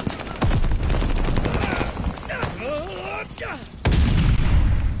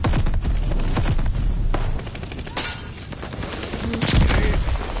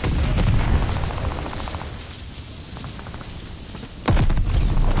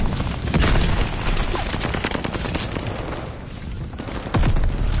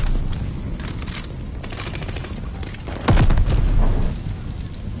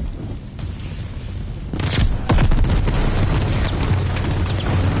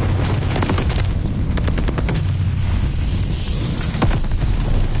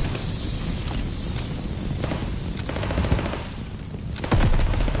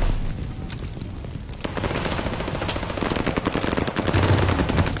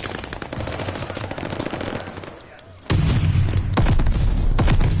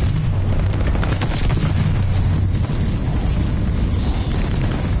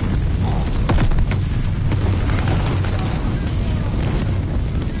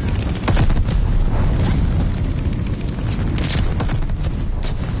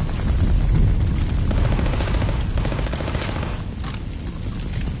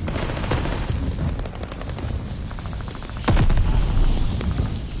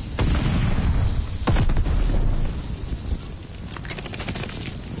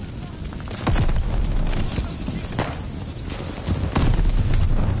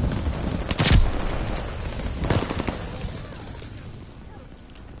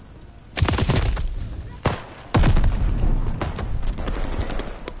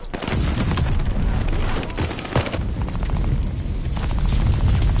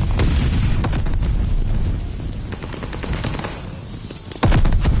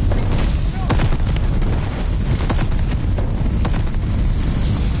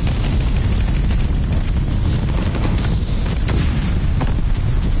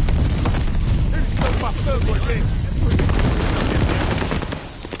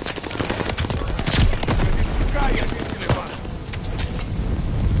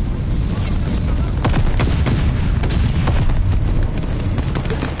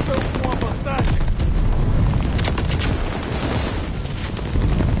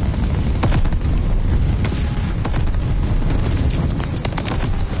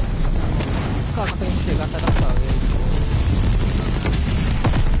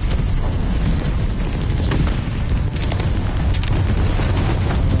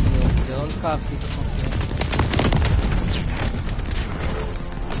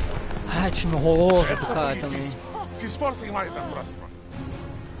 Ai, time horroroso do Essa cara foi também. difícil. Se esforcem mais na próxima.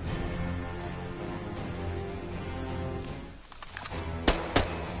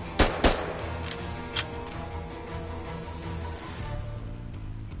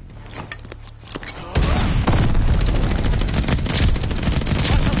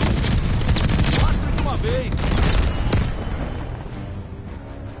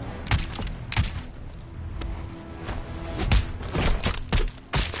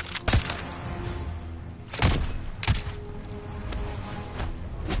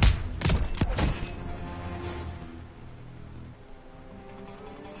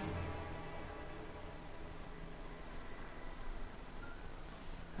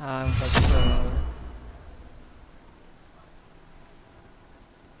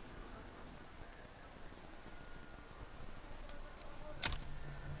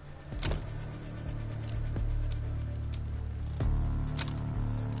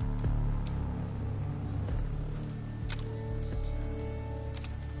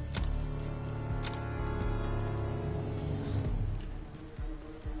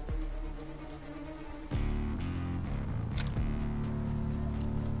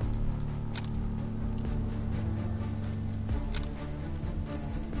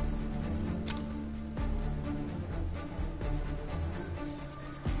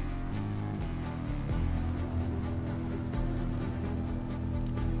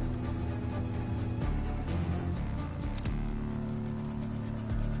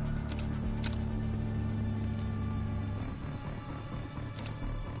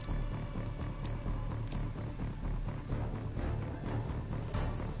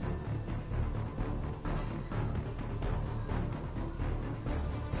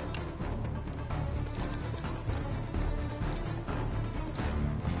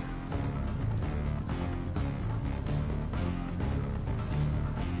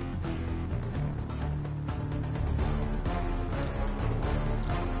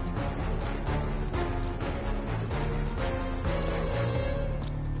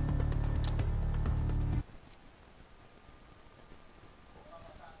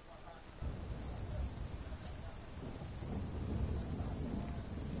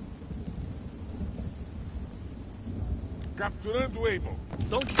 Capturando o Able.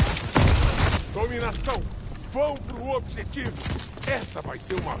 Onde? Dominação. Vão pro objetivo. Essa vai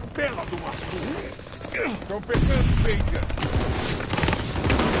ser uma bela de uma surra. Estão pegando Baker.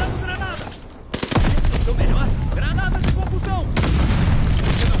 Dando granada. Esse é o seu melhor? Granada de confusão.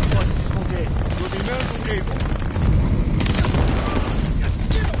 Você não pode se esconder. Dominando o Able.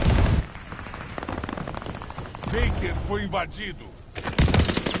 Baker foi invadido.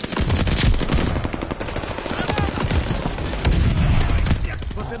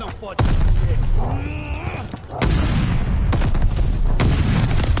 Você não pode se esconder.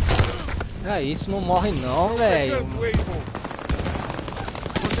 É isso, não morre não, velho. Pegando o Able.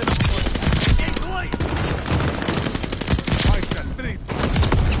 Você não pode se esconder. Tem dois. Baixa 30.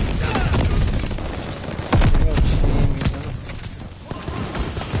 Meu time, né?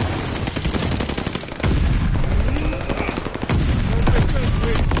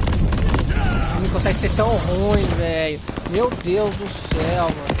 Não consegue ser tão ruim, velho. Meu Deus do céu,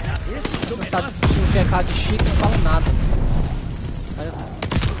 mano. Esse é o seu Não tá, melhor? se não tiver cara de cheater, não falo nada, mano.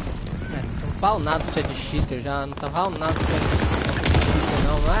 Não falo nada se é de cheater já, não falo nada se é de cheater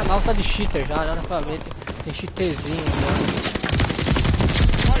não. Não é mal tá de cheater já dá pra ver, tem cheaterzinho já.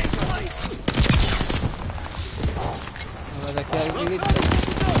 Mas aqui é ele...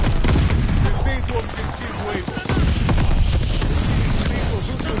 Defende o objetivo, Able.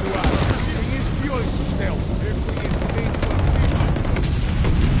 Inimigo no ar. Tem espiões no céu. Reconhecimento acima.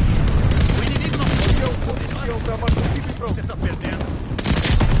 O inimigo não pode. Eu sou espião da possível pronto. Você tá perdendo.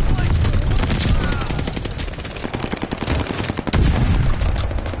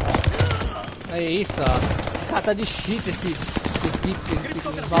 É isso, ó. Esse cara tá de cheater, esse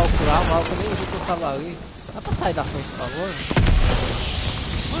Valkyrie, o Valkyrie nem viu que eu tava ali. Dá pra sair da frente, por favor?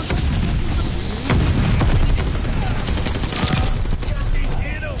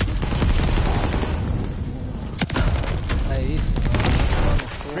 É isso, mano.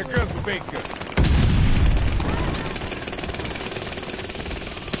 Pegando Baker.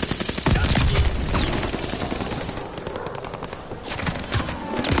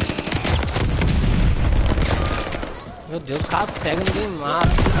 Meu Deus, o cara pega e ninguém mata,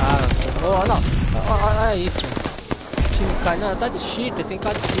 cara. Oh, não, olha isso. O time cai, não, tá de cheater, tem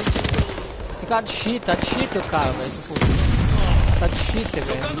cara de cheater. Tem cara de cheater, tá de cheater o cara, velho. Tipo, tá de cheater,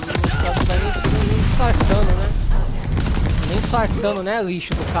 velho. Não tá nem disfarçando, né? Nem disfarçando, né,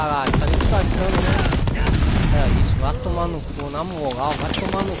 lixo do caralho. Tá nem disfarçando, né? É isso, vai tomar no cu, na moral, vai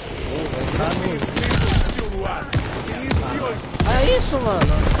tomar no cu, velho. Tá no... É isso,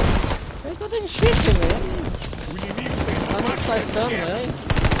 mano. Tem coisa de cheater, velho. Tá nem disfarçando, velho.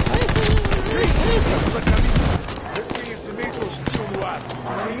 É isso. Reconhecimento hostil no ar.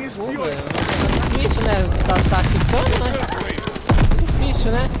 Tem Pô, espiões. velho. É difícil, né? Tá quicando, né? É difícil,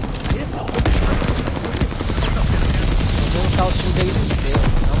 né? Eu vou usar o time deles inteiro,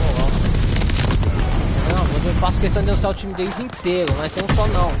 na moral. Não, eu faço questão de usar o time deles inteiro, não vai ser um só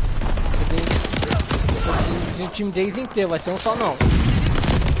não. O time deles inteiro, vai ser um só não.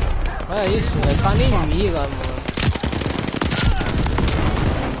 Olha isso, velho. Tá nem mira, mano.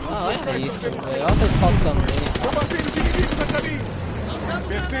 Ah, olha isso, velho. Olha esse pau também. Combatendo de inimigos a caminho.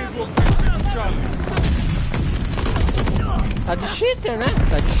 Perdendo o objetivo, Charlie. Tá de cheater, né?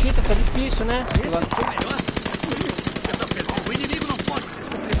 Tá de cheater, tá difícil, né? Esse é o seu melhor? Você tá perdendo. O inimigo não pode se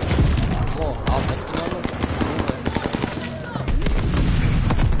esconder. Bom, vai tomar no cu,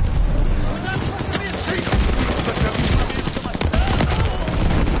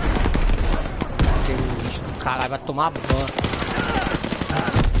 aquele lixo do caralho, vai tomar ban.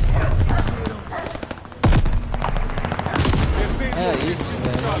 É isso,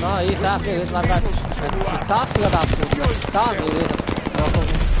 velho. Não, é isso, beleza, vai. Tá, filha da puta. Tá, beleza.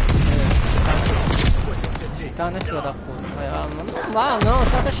 Tá, né, filha da puta. Não dá, não.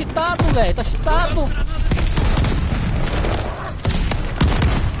 Tá cheatado, velho. Tá cheatado.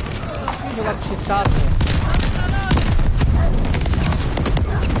 Não jogar com cheatado, velho.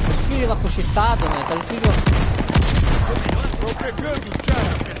 Tá difícil jogar com cheatado, né? Tá difícil jogar. Tô pegando,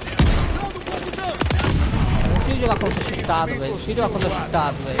 cara. Difícil jogar contra cheatado, velho. Difícil jogar contra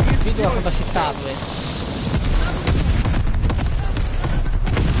cheatado, velho. Difícil jogar contra cheatado, velho.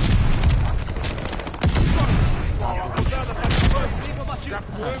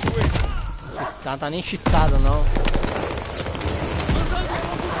 Tá nem cheatado, não.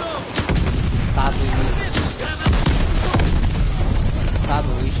 Tá do lixo. Tá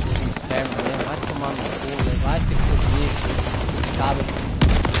do lixo do inferno, velho. Vai tomar no cu, velho. Vai se fuder. Tá do...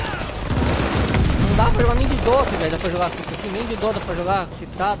 Não dá pra jogar nem de doce, velho. Dá pra jogar nem de doce, dá pra jogar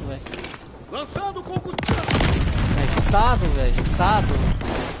cheatado, velho. Lançando combustão. É cheatado, velho. Cheatado.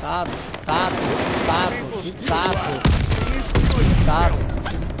 Cheatado. Cheatado. Cheatado. Cheatado.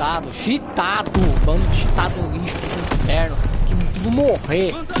 Cheatado, bando de cheatado lixo do inferno, que tudo morrer,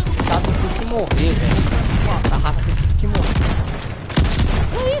 cheatado tudo que morrer, velho, a raça tem tudo que morrer.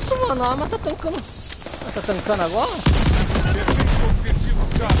 É isso, mano, a arma tá tancando, tá tancando agora?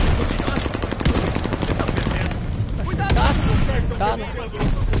 Cuidado.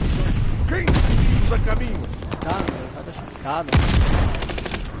 Quem usa caminho? Tá chutado.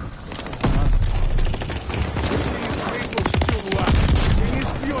 Tem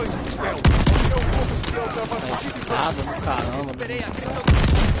espiões no céu. É o povo espião da Chutado do caramba. Meu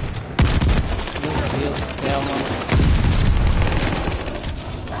Deus do céu, mano.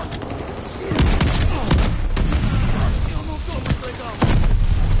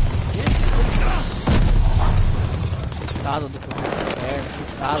 Chutado do inferno,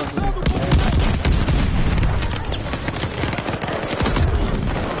 chutado do inferno.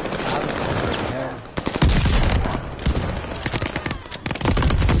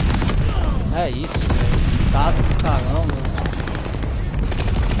 É isso, velho. Tá do caramba.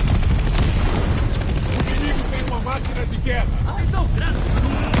 O inimigo tem uma máquina de guerra. Atenção, trago.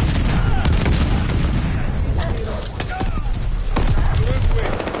 Durante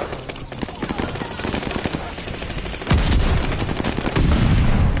ele.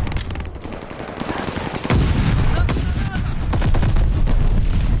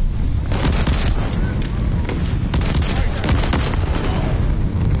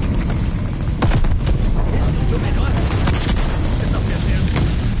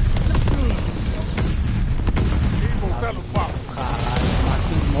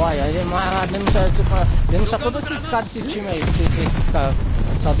 Denunciar todos esses caras desse time aí, esses caras.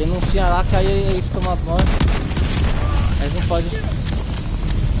 Só denuncia lá que aí eles tomam banho. Eles não podem.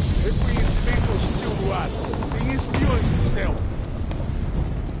 Reconhecimento hostil no ar. Tem espiões no céu.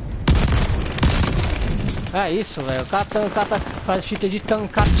 É isso, velho. O cara tá faz fita de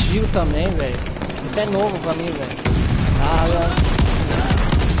tancar tiro também, velho. Isso é novo pra mim, velho.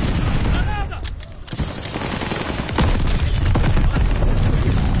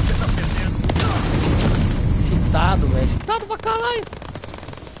 Cheatado, velho. Cheatado pra caralho.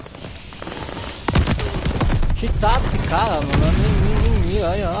 Cheatado esse cara, mano.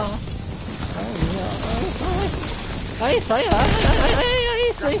 Aí, ó. É isso aí, é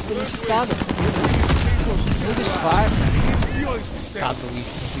isso aí, cheatado. Não disfarça. Cheatado,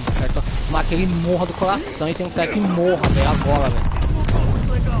 isso. Tomar que ele morra do coração e tem um cara que morra, velho, agora, velho.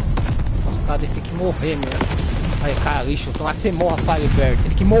 Nossa, o cara desse tem que morrer, meu. Aí, cara, lixo. Tomar que você morra, Firebird.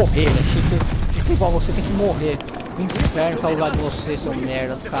 Tem que morrer, velho. Tipo igual você tem que morrer. O inferno tá ao lado de você, seu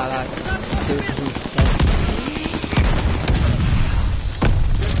merda, caralho. Deus do céu.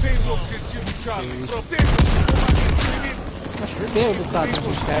 Defenda o objetivo, Charlie. Proteja os inimigos. Acho que deu do cara do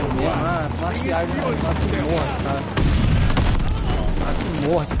inferno mesmo. Tomar que arda, tomar que morra, cara. Tomar que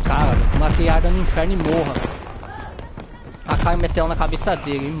morra esse cara, velho. Tomar que arda no inferno e morra. Tacar o meteoro na cabeça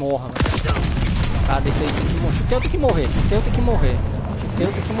dele e morra, velho. Cara, desse aí tem que morrer. Chuteu tem que morrer, chuteu tem que morrer.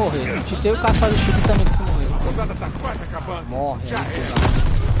 Chuteu tem que morrer. Chuteu o cara faz o chute também tem que morrer. A rodada tá quase acabando. Morre, já aí, é.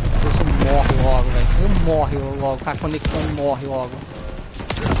 você morre logo, velho. Você morre logo, com a conexão morre logo.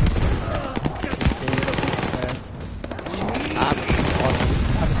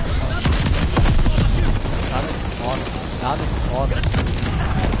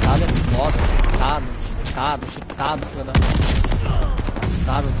 Chutado, filho da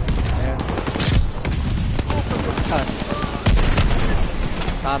chutado,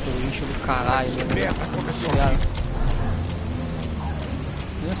 chutado, lixo do caralho,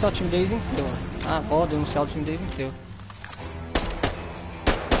 denunciar o time deles inteiro. Ah, pode denunciar o time deles inteiro.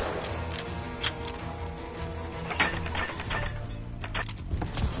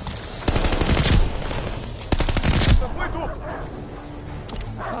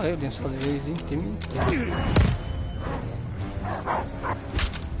 Ah, eu denunciar eles inteiro.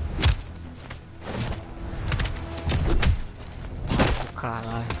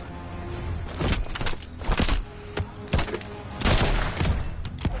 Caralho.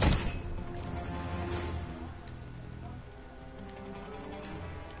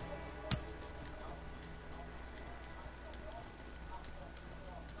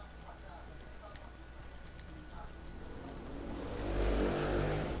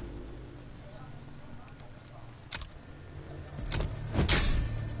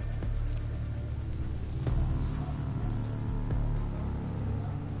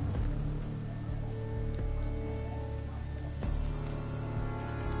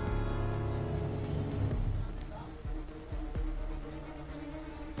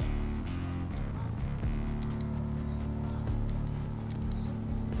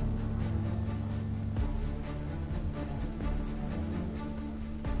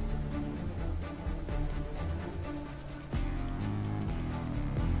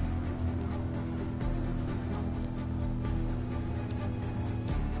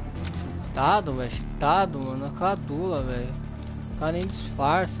 cheatado, velho. Cheatado, mano. A cara dura, velho. O cara nem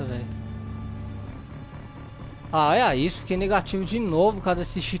disfarça, velho. Ah, é isso. Fiquei negativo de novo por causa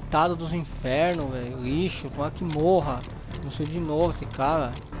desse cheatado dos infernos, velho. Lixo. Tomara que morra. Não sei de novo esse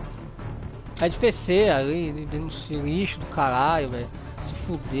cara. É de PC ali. Denuncia lixo do caralho, velho. Se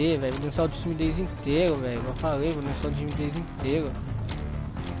fuder, velho. Vou denunciar o time deles inteiro, velho. Eu falei, vou denunciar o time deles inteiro.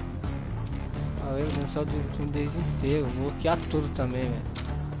 Falei, vou denunciar o time deles inteiro. Vou bloquear tudo também, velho.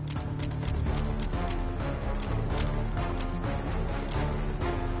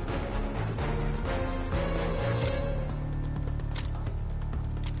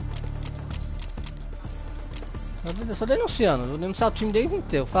 Eu só denunciando, vou denunciar o time deles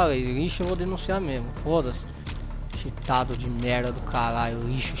inteiro. Falei, lixo eu vou denunciar mesmo. Foda-se. Cheatado de merda do caralho.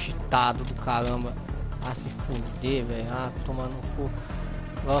 Lixo cheatado do caramba. Ah, se fuder, velho. Ah, tomar no cu.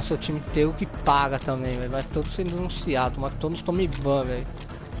 Agora seu time inteiro que paga também, velho. Vai todos sendo denunciado. Mas todos tomem ban, velho.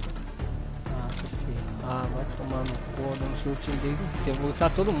 Ah, que filho. Ah, vai tomar no cu. Denunciar o time deles inteiro. Vou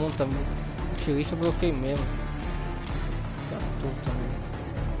bloquear todo mundo também. Esse lixo eu bloqueei mesmo. Bloquear tudo também.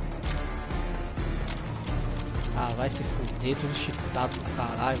 Ah, vai se fuder, tudo cheatado do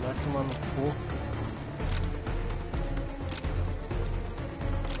caralho, vai tomar no cu.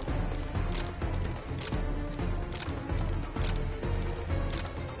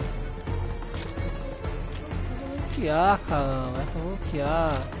 Vai bloquear, caramba, vai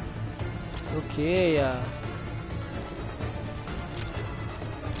bloquear. Bloqueia.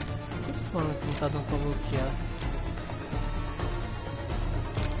 O que eu tô falando que não tá dando pra bloquear?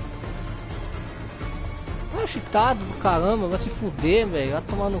 Cheatado do caramba, vai se fuder, velho. Vai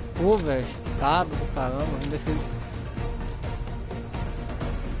tomar no cu, velho. Cheatado do caramba. Ainda se...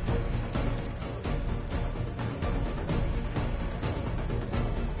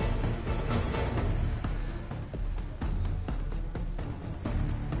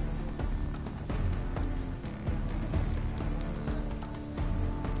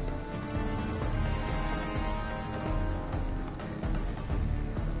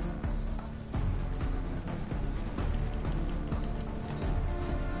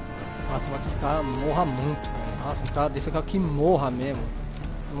 Nossa, mas esse cara morra muito, velho. Nossa, esse cara desse cara que morra mesmo.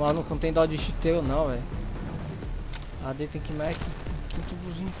 O maluco não tem dó de chiteiro não, velho. A dele tem que ir mais que quinto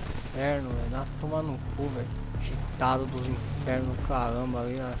dos infernos, velho. Dá tomar no cu, velho. Cheatado dos infernos, caramba,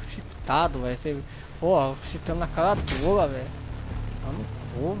 ali, cheatado, velho. Porra, cheatando na cara dura, velho. Tá no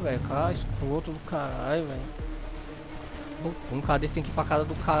cu, velho. Cara escroto do caralho, velho. Um cara desse tem que ir pra casa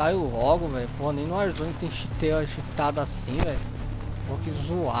do caralho logo, velho. Porra, nem no Warzone tem cheateiro cheatado assim, velho. Pô, que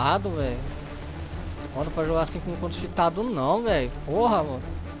zoado, velho. Não dá pra jogar assim com contra cheatado não, velho. Porra, mano.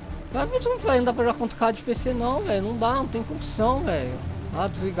 Não dá pra jogar contra cara de PC não, velho. Não dá, não tem condição, velho. Ah,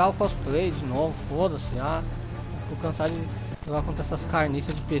 desligar o cosplay de novo, foda-se. Ah, tô cansado de jogar contra essas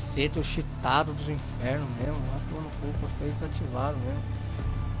carniças de PC, tô cheatado dos infernos mesmo. Ah, tô no cu, o cosplay desativado mesmo.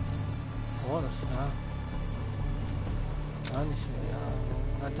 Foda-se, ah. Ah, deixa eu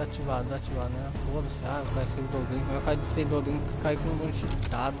ver, tá ativado, né? Foda-se, ah, vai ser o Dogrinho, vai cair de ser Dogrinho que cai com um bom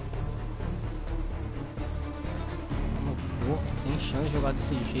cheatado. No cu, sem chance de jogar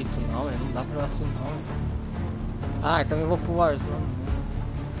desse jeito não, véio. Não dá pra jogar assim não, véio. Ah, então eu vou pro Warzone.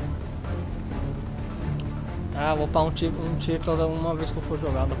 Ah, vou pra um tiro toda uma vez que eu for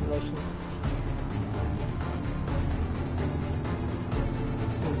jogar, dá pra jogar isso.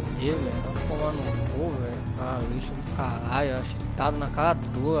 Fudeu, velho, tá tomando no cu, velho. Ah, lixo do caralho, cheatado na cara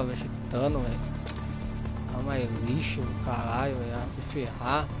dura, velho, cheatando, velho. Ah, mas lixo do caralho, velho, se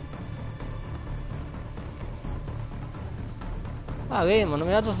ferrar. Falei, mano,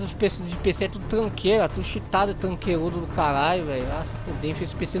 melhor dos PC de PC é tudo tranqueira, tudo cheatado e tranqueirudo do caralho, velho. Ah, se fuder, enfia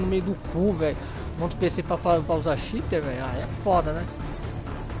esse PC no meio do cu, velho. Monta o PC pra usar cheater, velho. Ah, é foda, né?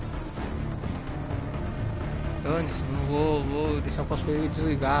 Não vou deixar o cosplay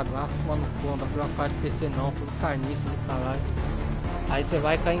desligado. Ah, tomar no cu, não dá pra jogar parte do PC não, tudo carniça do caralho. Aí você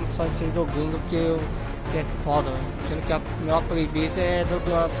vai cair só em servidor gringo que é foda, velho. Sendo que a melhor playbase é do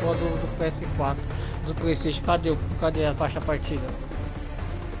PS4. Do PlayStation, cadê a faixa partida?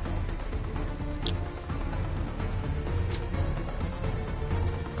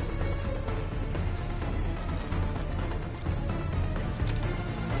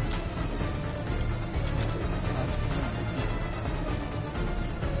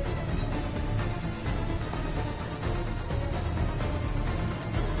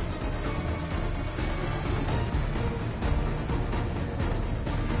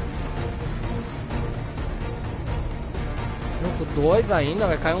 Grupo 2 ainda,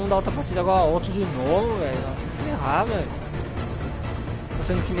 vai cair um da outra partida agora, outro de novo, velho. Se ferrar, velho. Tô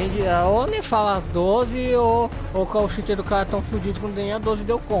sendo que nem de. Ou nem fala 12 ou o cheater do cara tão fudido que nem a 12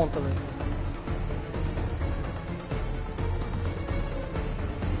 deu conta, velho.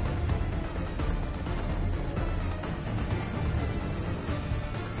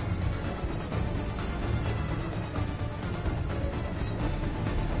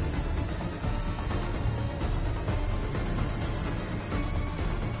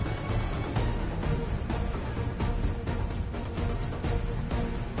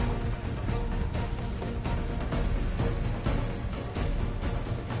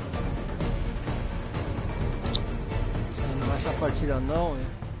 achar a partida não, velho.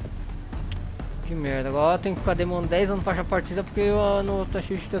 Que merda, agora tem que ficar demorando 10 anos pra achar a partida porque eu não tô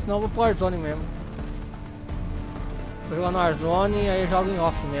cheio de tempo, não, eu vou pro Warzone mesmo. Vou jogar no Warzone e aí eu jogo em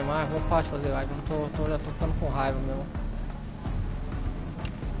off mesmo. Ah, vou parar de fazer live, já tô ficando com raiva mesmo.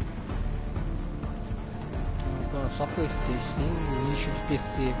 Só PlayStation, sem lixo de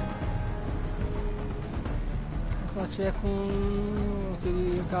PC. Se ela tiver com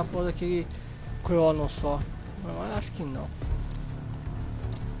aquela porra daquele Chrono só. Mas acho que não.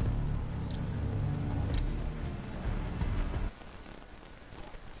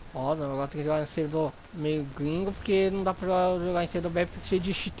 Ó, não, agora tem que jogar em servidor meio gringo, porque não dá pra jogar em servidor BR porque é cheio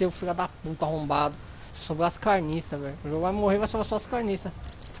de cheateiro, filho da puta, arrombado. Só sobrar as carniças, velho. O jogo vai morrer, vai sobrar só as carniças.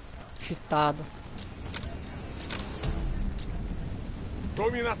 Cheatado.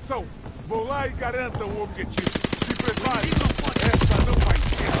 Dominação! Vão lá e garantam o objetivo. Se prepare! Essa não vai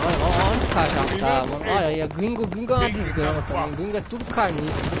ser! Olha o cara já tá, mano. Olha aí, gringo é uma desgrama também. Gringo é tudo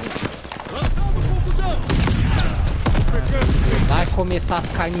carniça. Lançando confusão! Vai começar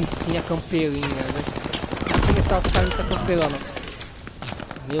as carnicinhas campeirinhas, né? Vai começar as carniças campeiras.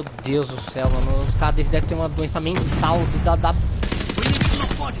 Meu Deus do céu, mano. Os caras desses devem ter uma doença mental da... O inimigo não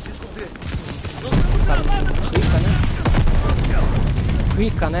pode se esconder! Clica, né?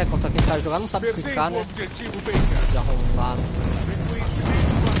 Clica, né? Contra quem sabe jogar não sabe clicar, né? De arrombado.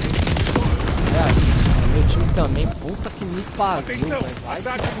 É isso, meu time também. Puta que me pariu, velho. Vai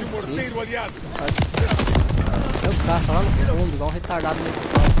de morteiro aliado. Meu cara só lá no fundo, igual um retardado no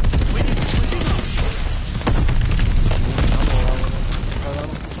final.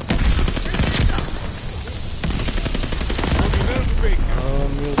 Oh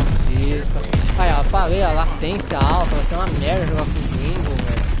meu Deus. Aí, ó, falei, a latência alta, vai ser uma merda jogar com o gringo,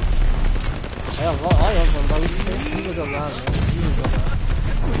 velho. Olha, mano, o bagulho é horrível jogar, velho. Horrível jogar.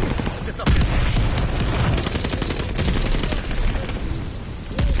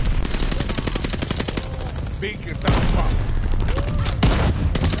 Baker tá no papo.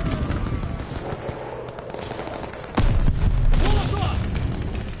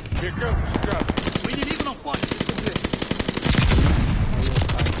 Pegamos, cara. O inimigo não pode se esconder!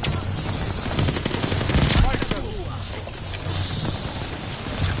 Vai, Cadu.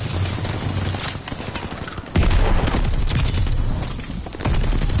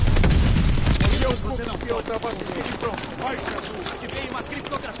 Você não pode se esconder. Pronto. Vai, Cadu. Ativei uma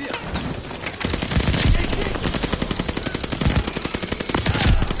criptografia!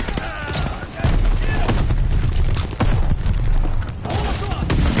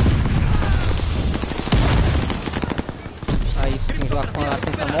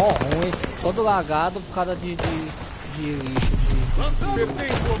 Mó ruim, todo lagado por causa de lixo,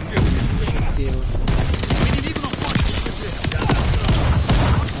 Perdendo o objetivo. Deus. O inimigo não pode se esconder!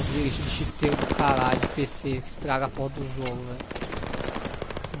 De lixo de chiteiro do caralho, de PC, que estraga a porra do jogo, velho.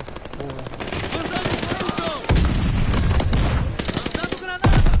 Porra. Mandando informação! Lançando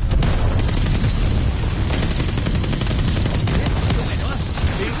granada! Esse é o melhor?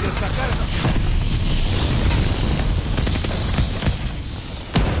 Tem essa cara.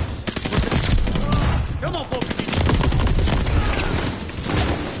 Eu não vou pedir!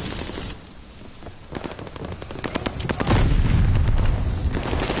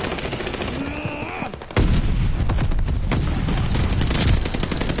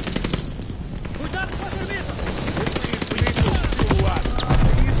 Cuidado com a firmeza! Reconhecimento no ar.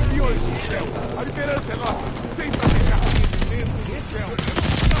 Tem espiões no céu. A liderança é nossa. Sem traficar dentro do céu.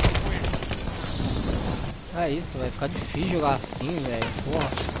 É isso, vai ficar difícil jogar assim, velho. Porra,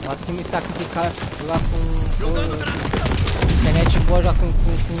 vai ter que me sacrificar jogar com internet boa, jogar com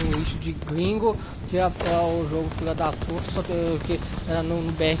lixo de gringo, que é o jogo filha da puta, só que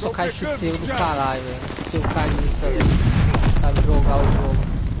no BR só cai chiteiro do caralho, velho. Chiteiro carniça, velho. Sabe jogar o jogo.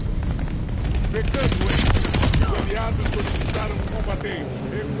 Pegando ele. Os aliados solicitaram um combateio.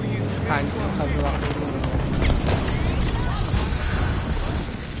 Reconhecimento Carniça não sabe jogar o jogo.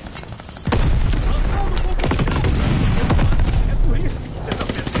 É por isso que você está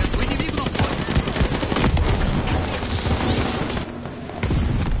perdendo! O inimigo não pode!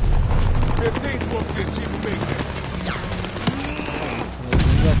 Perdendo o objetivo, Baker. Meu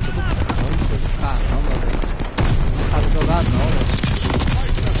vídeo é tudo canto do caramba, velho. Não sabe jogar não, velho.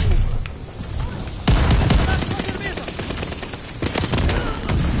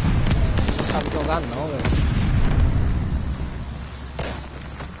 Não sabe jogar não, velho.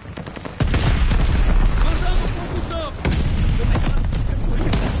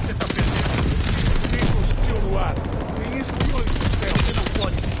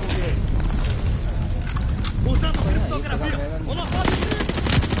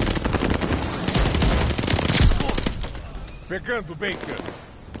 Pegando Baker.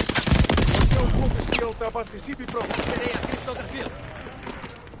 Você é um ponto espião, tá abastecido e pronto. Esperei a criptografia.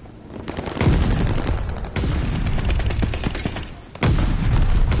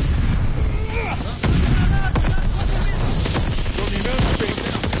 Dominando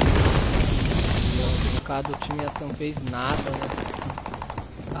Baker. O cara do time não fez nada, né?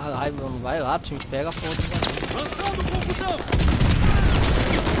 Caralho, mano, vai lá, time, pega a fonte. Lançando confusão.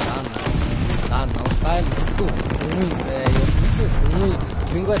 Dá não, cara, é muito ruim, velho, muito ruim. O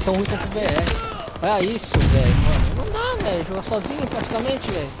Vingo é tão ruim quanto o BR. Olha isso, velho, mano, não dá, velho, jogar sozinho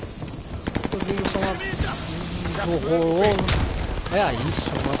praticamente, velho. Os Vingos são um horroroso. Olha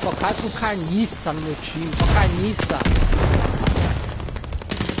isso, mano, só cai com carniça no meu time, só carniça.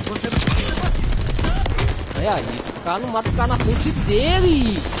 Você não pode. Olha aí, o cara não mata o cara na frente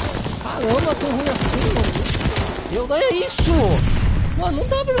dele. Caramba, tão ruim assim, mano. Meu, olha isso. Mano, não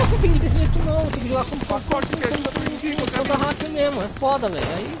dá pra jogar com ping desse jeito não, tem que jogar com Pacote que ajuda do inimigo, contra hack mesmo, é foda, velho.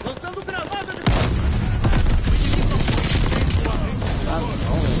 Aí. Lançando granada de... Ah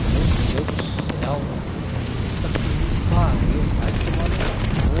não, meu Deus do céu. Puta que pariu, vai tomar no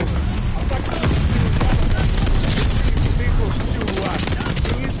fogo.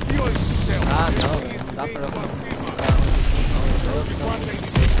 Tem espiões no céu. Ah não dá pra jogar. Guarda a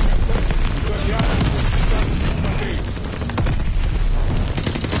identificação dos aliados mobilizados de uma vez.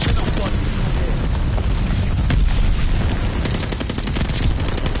 Você não pode se esconder.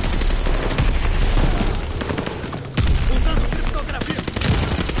 Usando criptografia.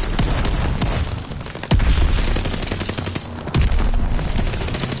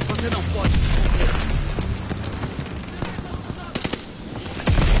 Você não pode se esconder.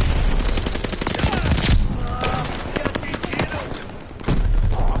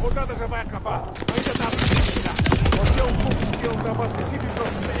 A rodada já vai acabar. Ainda dá pra tirar. Você é um pouco espião, tá abastecido e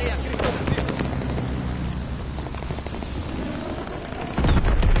pronto. Esperei a criptografia.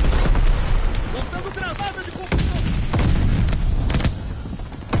 Lançando granada de confusão.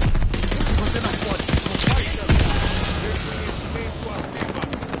 Você não pode se esconder. Reconhecimento acima.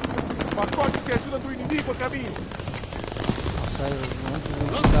 Pacote que ajuda do inimigo a caminho. Sai um monte de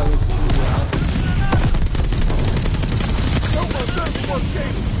cara de Estão mandando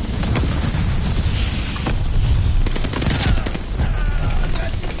bloqueio.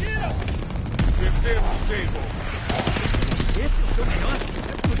 Perdemos, Sable. Esse é o seu melhor?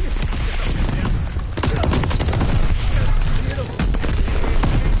 É por isso que você está perdendo.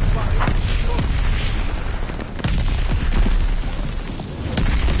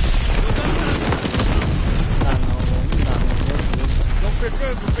 não dá, meu Deus. Estão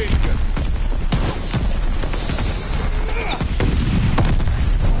pegando, Baker.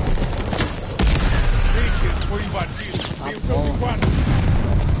 Baker foi invadido. Tem um campo de guarda.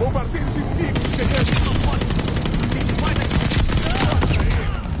 Bombardeiros inimigos chegando. Não pode. Vai daqui.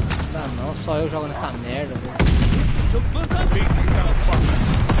 Dá não, só eu jogo nessa merda, velho. Esse é o seu mandado. Baker está na faca.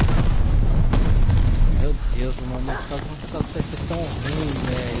 Meu Deus, mano, essa PC tão ruim,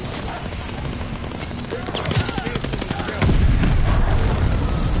 velho.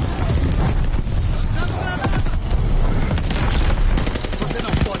 Você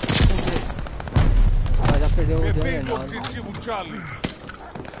não pode se esconder. O cara já perdeu o Perdendo o Diana, não. objetivo, Charlie.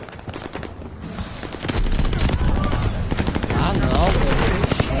 Ah não, velho,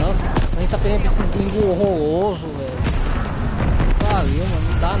 que chance. A gente tá perdendo pra esses gringos horrorosos, velho. Valeu, mano,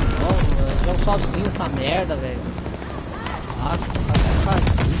 não dá não, mano. Eu jogo sozinho essa merda, velho. Ah, que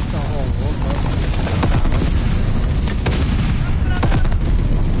cartista horroroso, mano.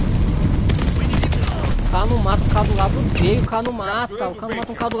 O cara não mata o cara do lado dele, o cara não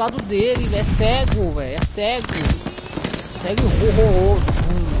mata o cara do lado dele, é cego, velho, é cego. Cego horroroso,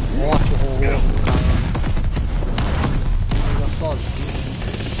 morte horroroso, cara. Joga sozinho.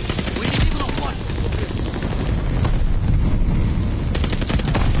 O inimigo não pode se esconder.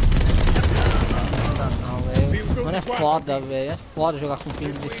 Não dá não, velho. Mano, é foda, velho, é foda jogar com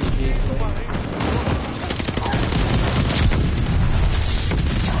ping desse jeito, velho.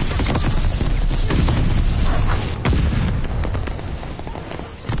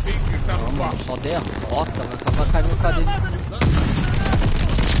 Só derrota, vai acabar caindo no cadeiro.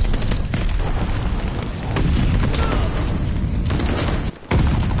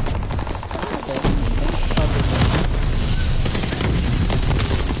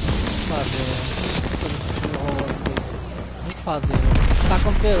 Fazer, tá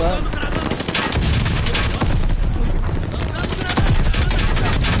campeando.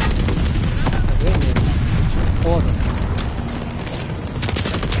 Foda-se.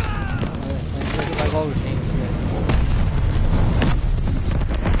 Vai igual gente, velho.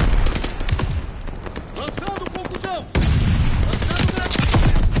 Lançando confusão.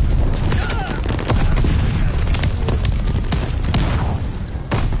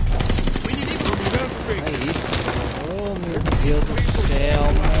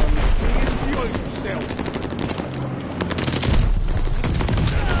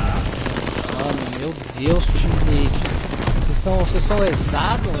 Deus, teammate. Vocês são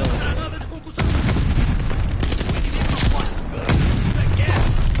lesados, velho. Granada de concussão. O inimigo não pode. Você quer?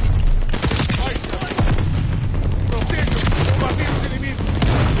 Protejam! Combater os inimigos!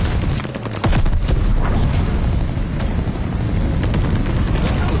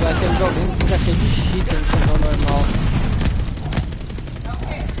 Vai ter um joguinho que fica cheio de cheat no canal normal.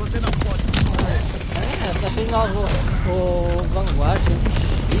 Você não pode. Tá sendo o Vanguard cheio de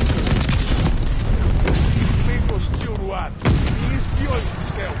cheat. Instrumento hostil no ar. E espiões do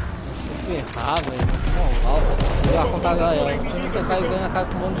céu. Ferrar, velho. Normal. Eu ia contar a galera. Você não quer sair ganhando a cara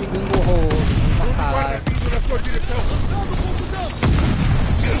com um monte de gringo horroroso. Pra caralho. Guarda vindo na sua direção.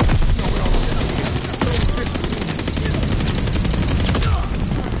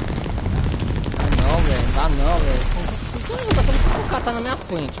 Dá não, velho. O cara tá na minha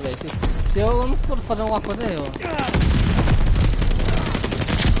frente, velho. Se eu não for fazer alguma coisa, eu.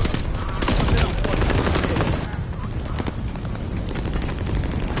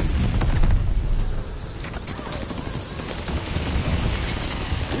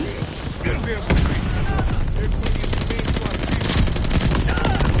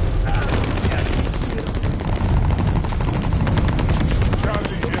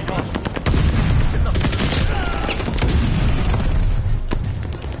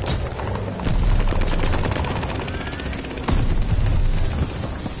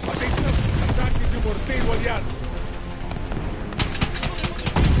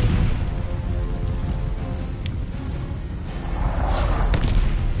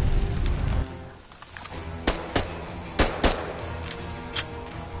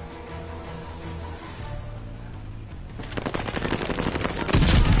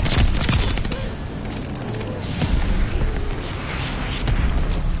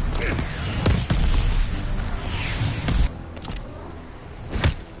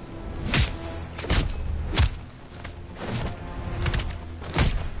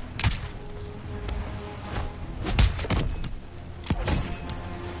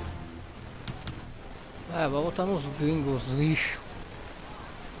 Vai voltar nos gringos, lixo.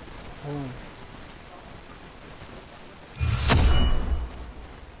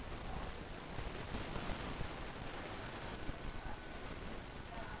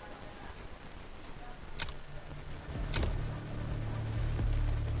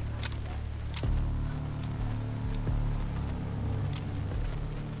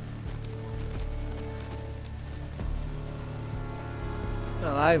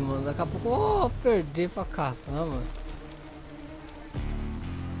 Ai, mano, daqui a pouco eu vou perder pra caça, né, mano?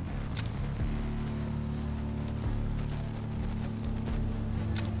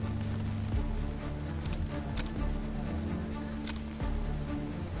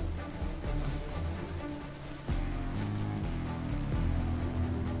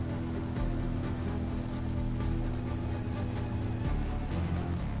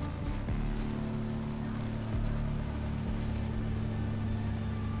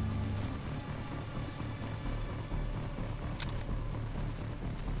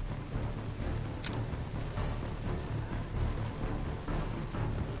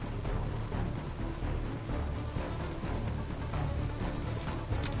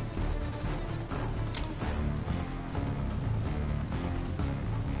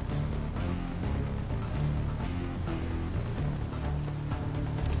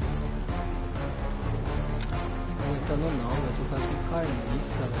 Não, velho, tô com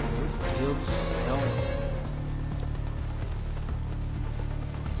carniça, velho. Meu Deus do céu.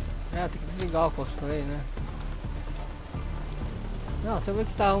 É, tem que desligar o cosplay, né? Não, você vê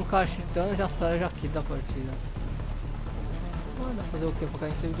que tá um cara cheatando, já sai já aqui da partida. Manda fazer o que? Porque a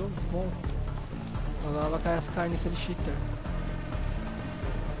gente tem jogo bom. Agora vai cair as carniças de cheater.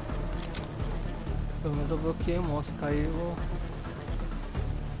 Pelo menos eu bloqueei o monstro, caiu. Eu vou...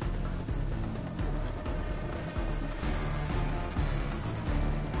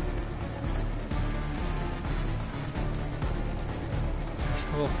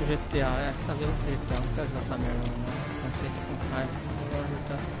 Vou pro GTA, essa vez eu vou pro GTA, não quero jogar essa merda não sei, tô com raiva,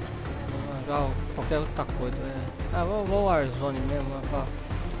 vou jogar qualquer outra coisa, vou Warzone mesmo, pra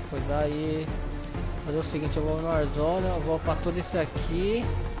cuidar e fazer o seguinte, eu vou no Warzone, eu vou pra tudo isso aqui,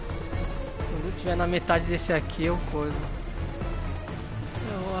 quando eu estiver na metade desse aqui eu coisa,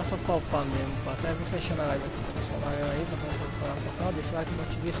 eu vou só palpar mesmo, até vou fechando a live aqui, pessoal, aí, pra canal, deixa o like no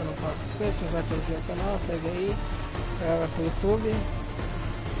TV se eu não faço inscrito, se vai ter vídeo no canal, segue aí, serve pro YouTube.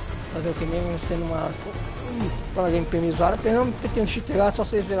 Fazer o que mesmo sendo uma gameplay zoada, apenas não tem um cheat lá, só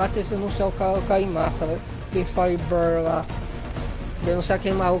vocês verem lá, vocês denunciar o cara em massa, velho. Tem Firebird lá, denunciar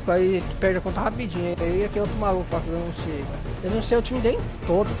aquele maluco aí, perde a conta rapidinho, aí aquele outro maluco lá que eu denunciei. Denunciei o time dele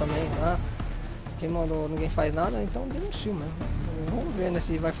todo também, tá? quem mandou ninguém faz nada, então denuncio mesmo. Vamos ver, né,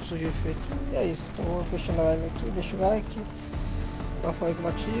 se vai surgir efeito. E é isso, tô fechando a live aqui, deixa o like. Qual foi que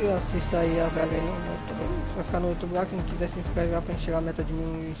bati, assista aí a live aí no YouTube. Vai ficar no YouTube lá, quem quiser se inscrever lá pra gente chegar a meta de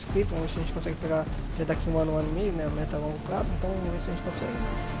 1000 inscritos. Vamos ver se a gente consegue pegar até daqui um ano e meio, né? A meta a longo prazo, então vamos ver se a gente consegue.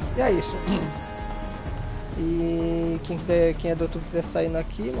 E é isso. E quem é do YouTube quiser sair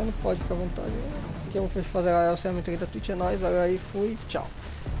daqui, mano, pode ficar à vontade. O que eu vou fazer lá é o encerramento aqui da Twitch, é nóis, valeu aí, fui, tchau.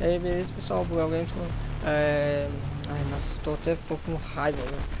 E aí, beleza, pessoal, BruLeoGames, ai, nossa, tô até com raiva,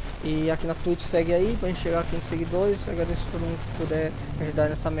 né? E aqui na Twitch segue aí, pra gente chegar a 500 seguidores, agradeço a todo mundo que puder ajudar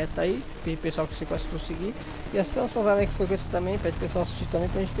nessa meta aí, pedir pessoal que se gosta de seguir. E assistam essas lives que foi com esse também, pede pessoal assistir também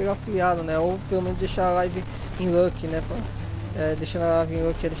pra gente pegar afiliado, né? Ou pelo menos deixar a live em luck, né? Deixando a live em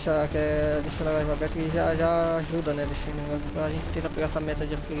luck, deixando a live aberta, que já ajuda, né? Deixando em luck pra gente tentar pegar essa meta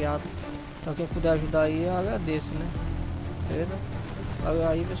de afiliado. Então quem puder ajudar aí, eu agradeço, né? Beleza? Valeu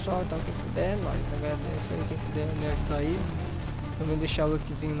aí, pessoal, então quem puder, nós agradeço aí, quem puder me ajudar aí. Também deixar o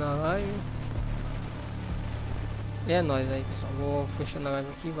lookzinho na live. E é nóis aí, pessoal. Vou fechando a live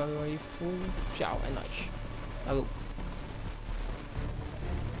aqui. Valeu aí, fui. Tchau, é nóis. Falou.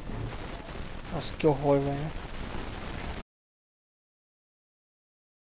 Nossa, que horror, velho.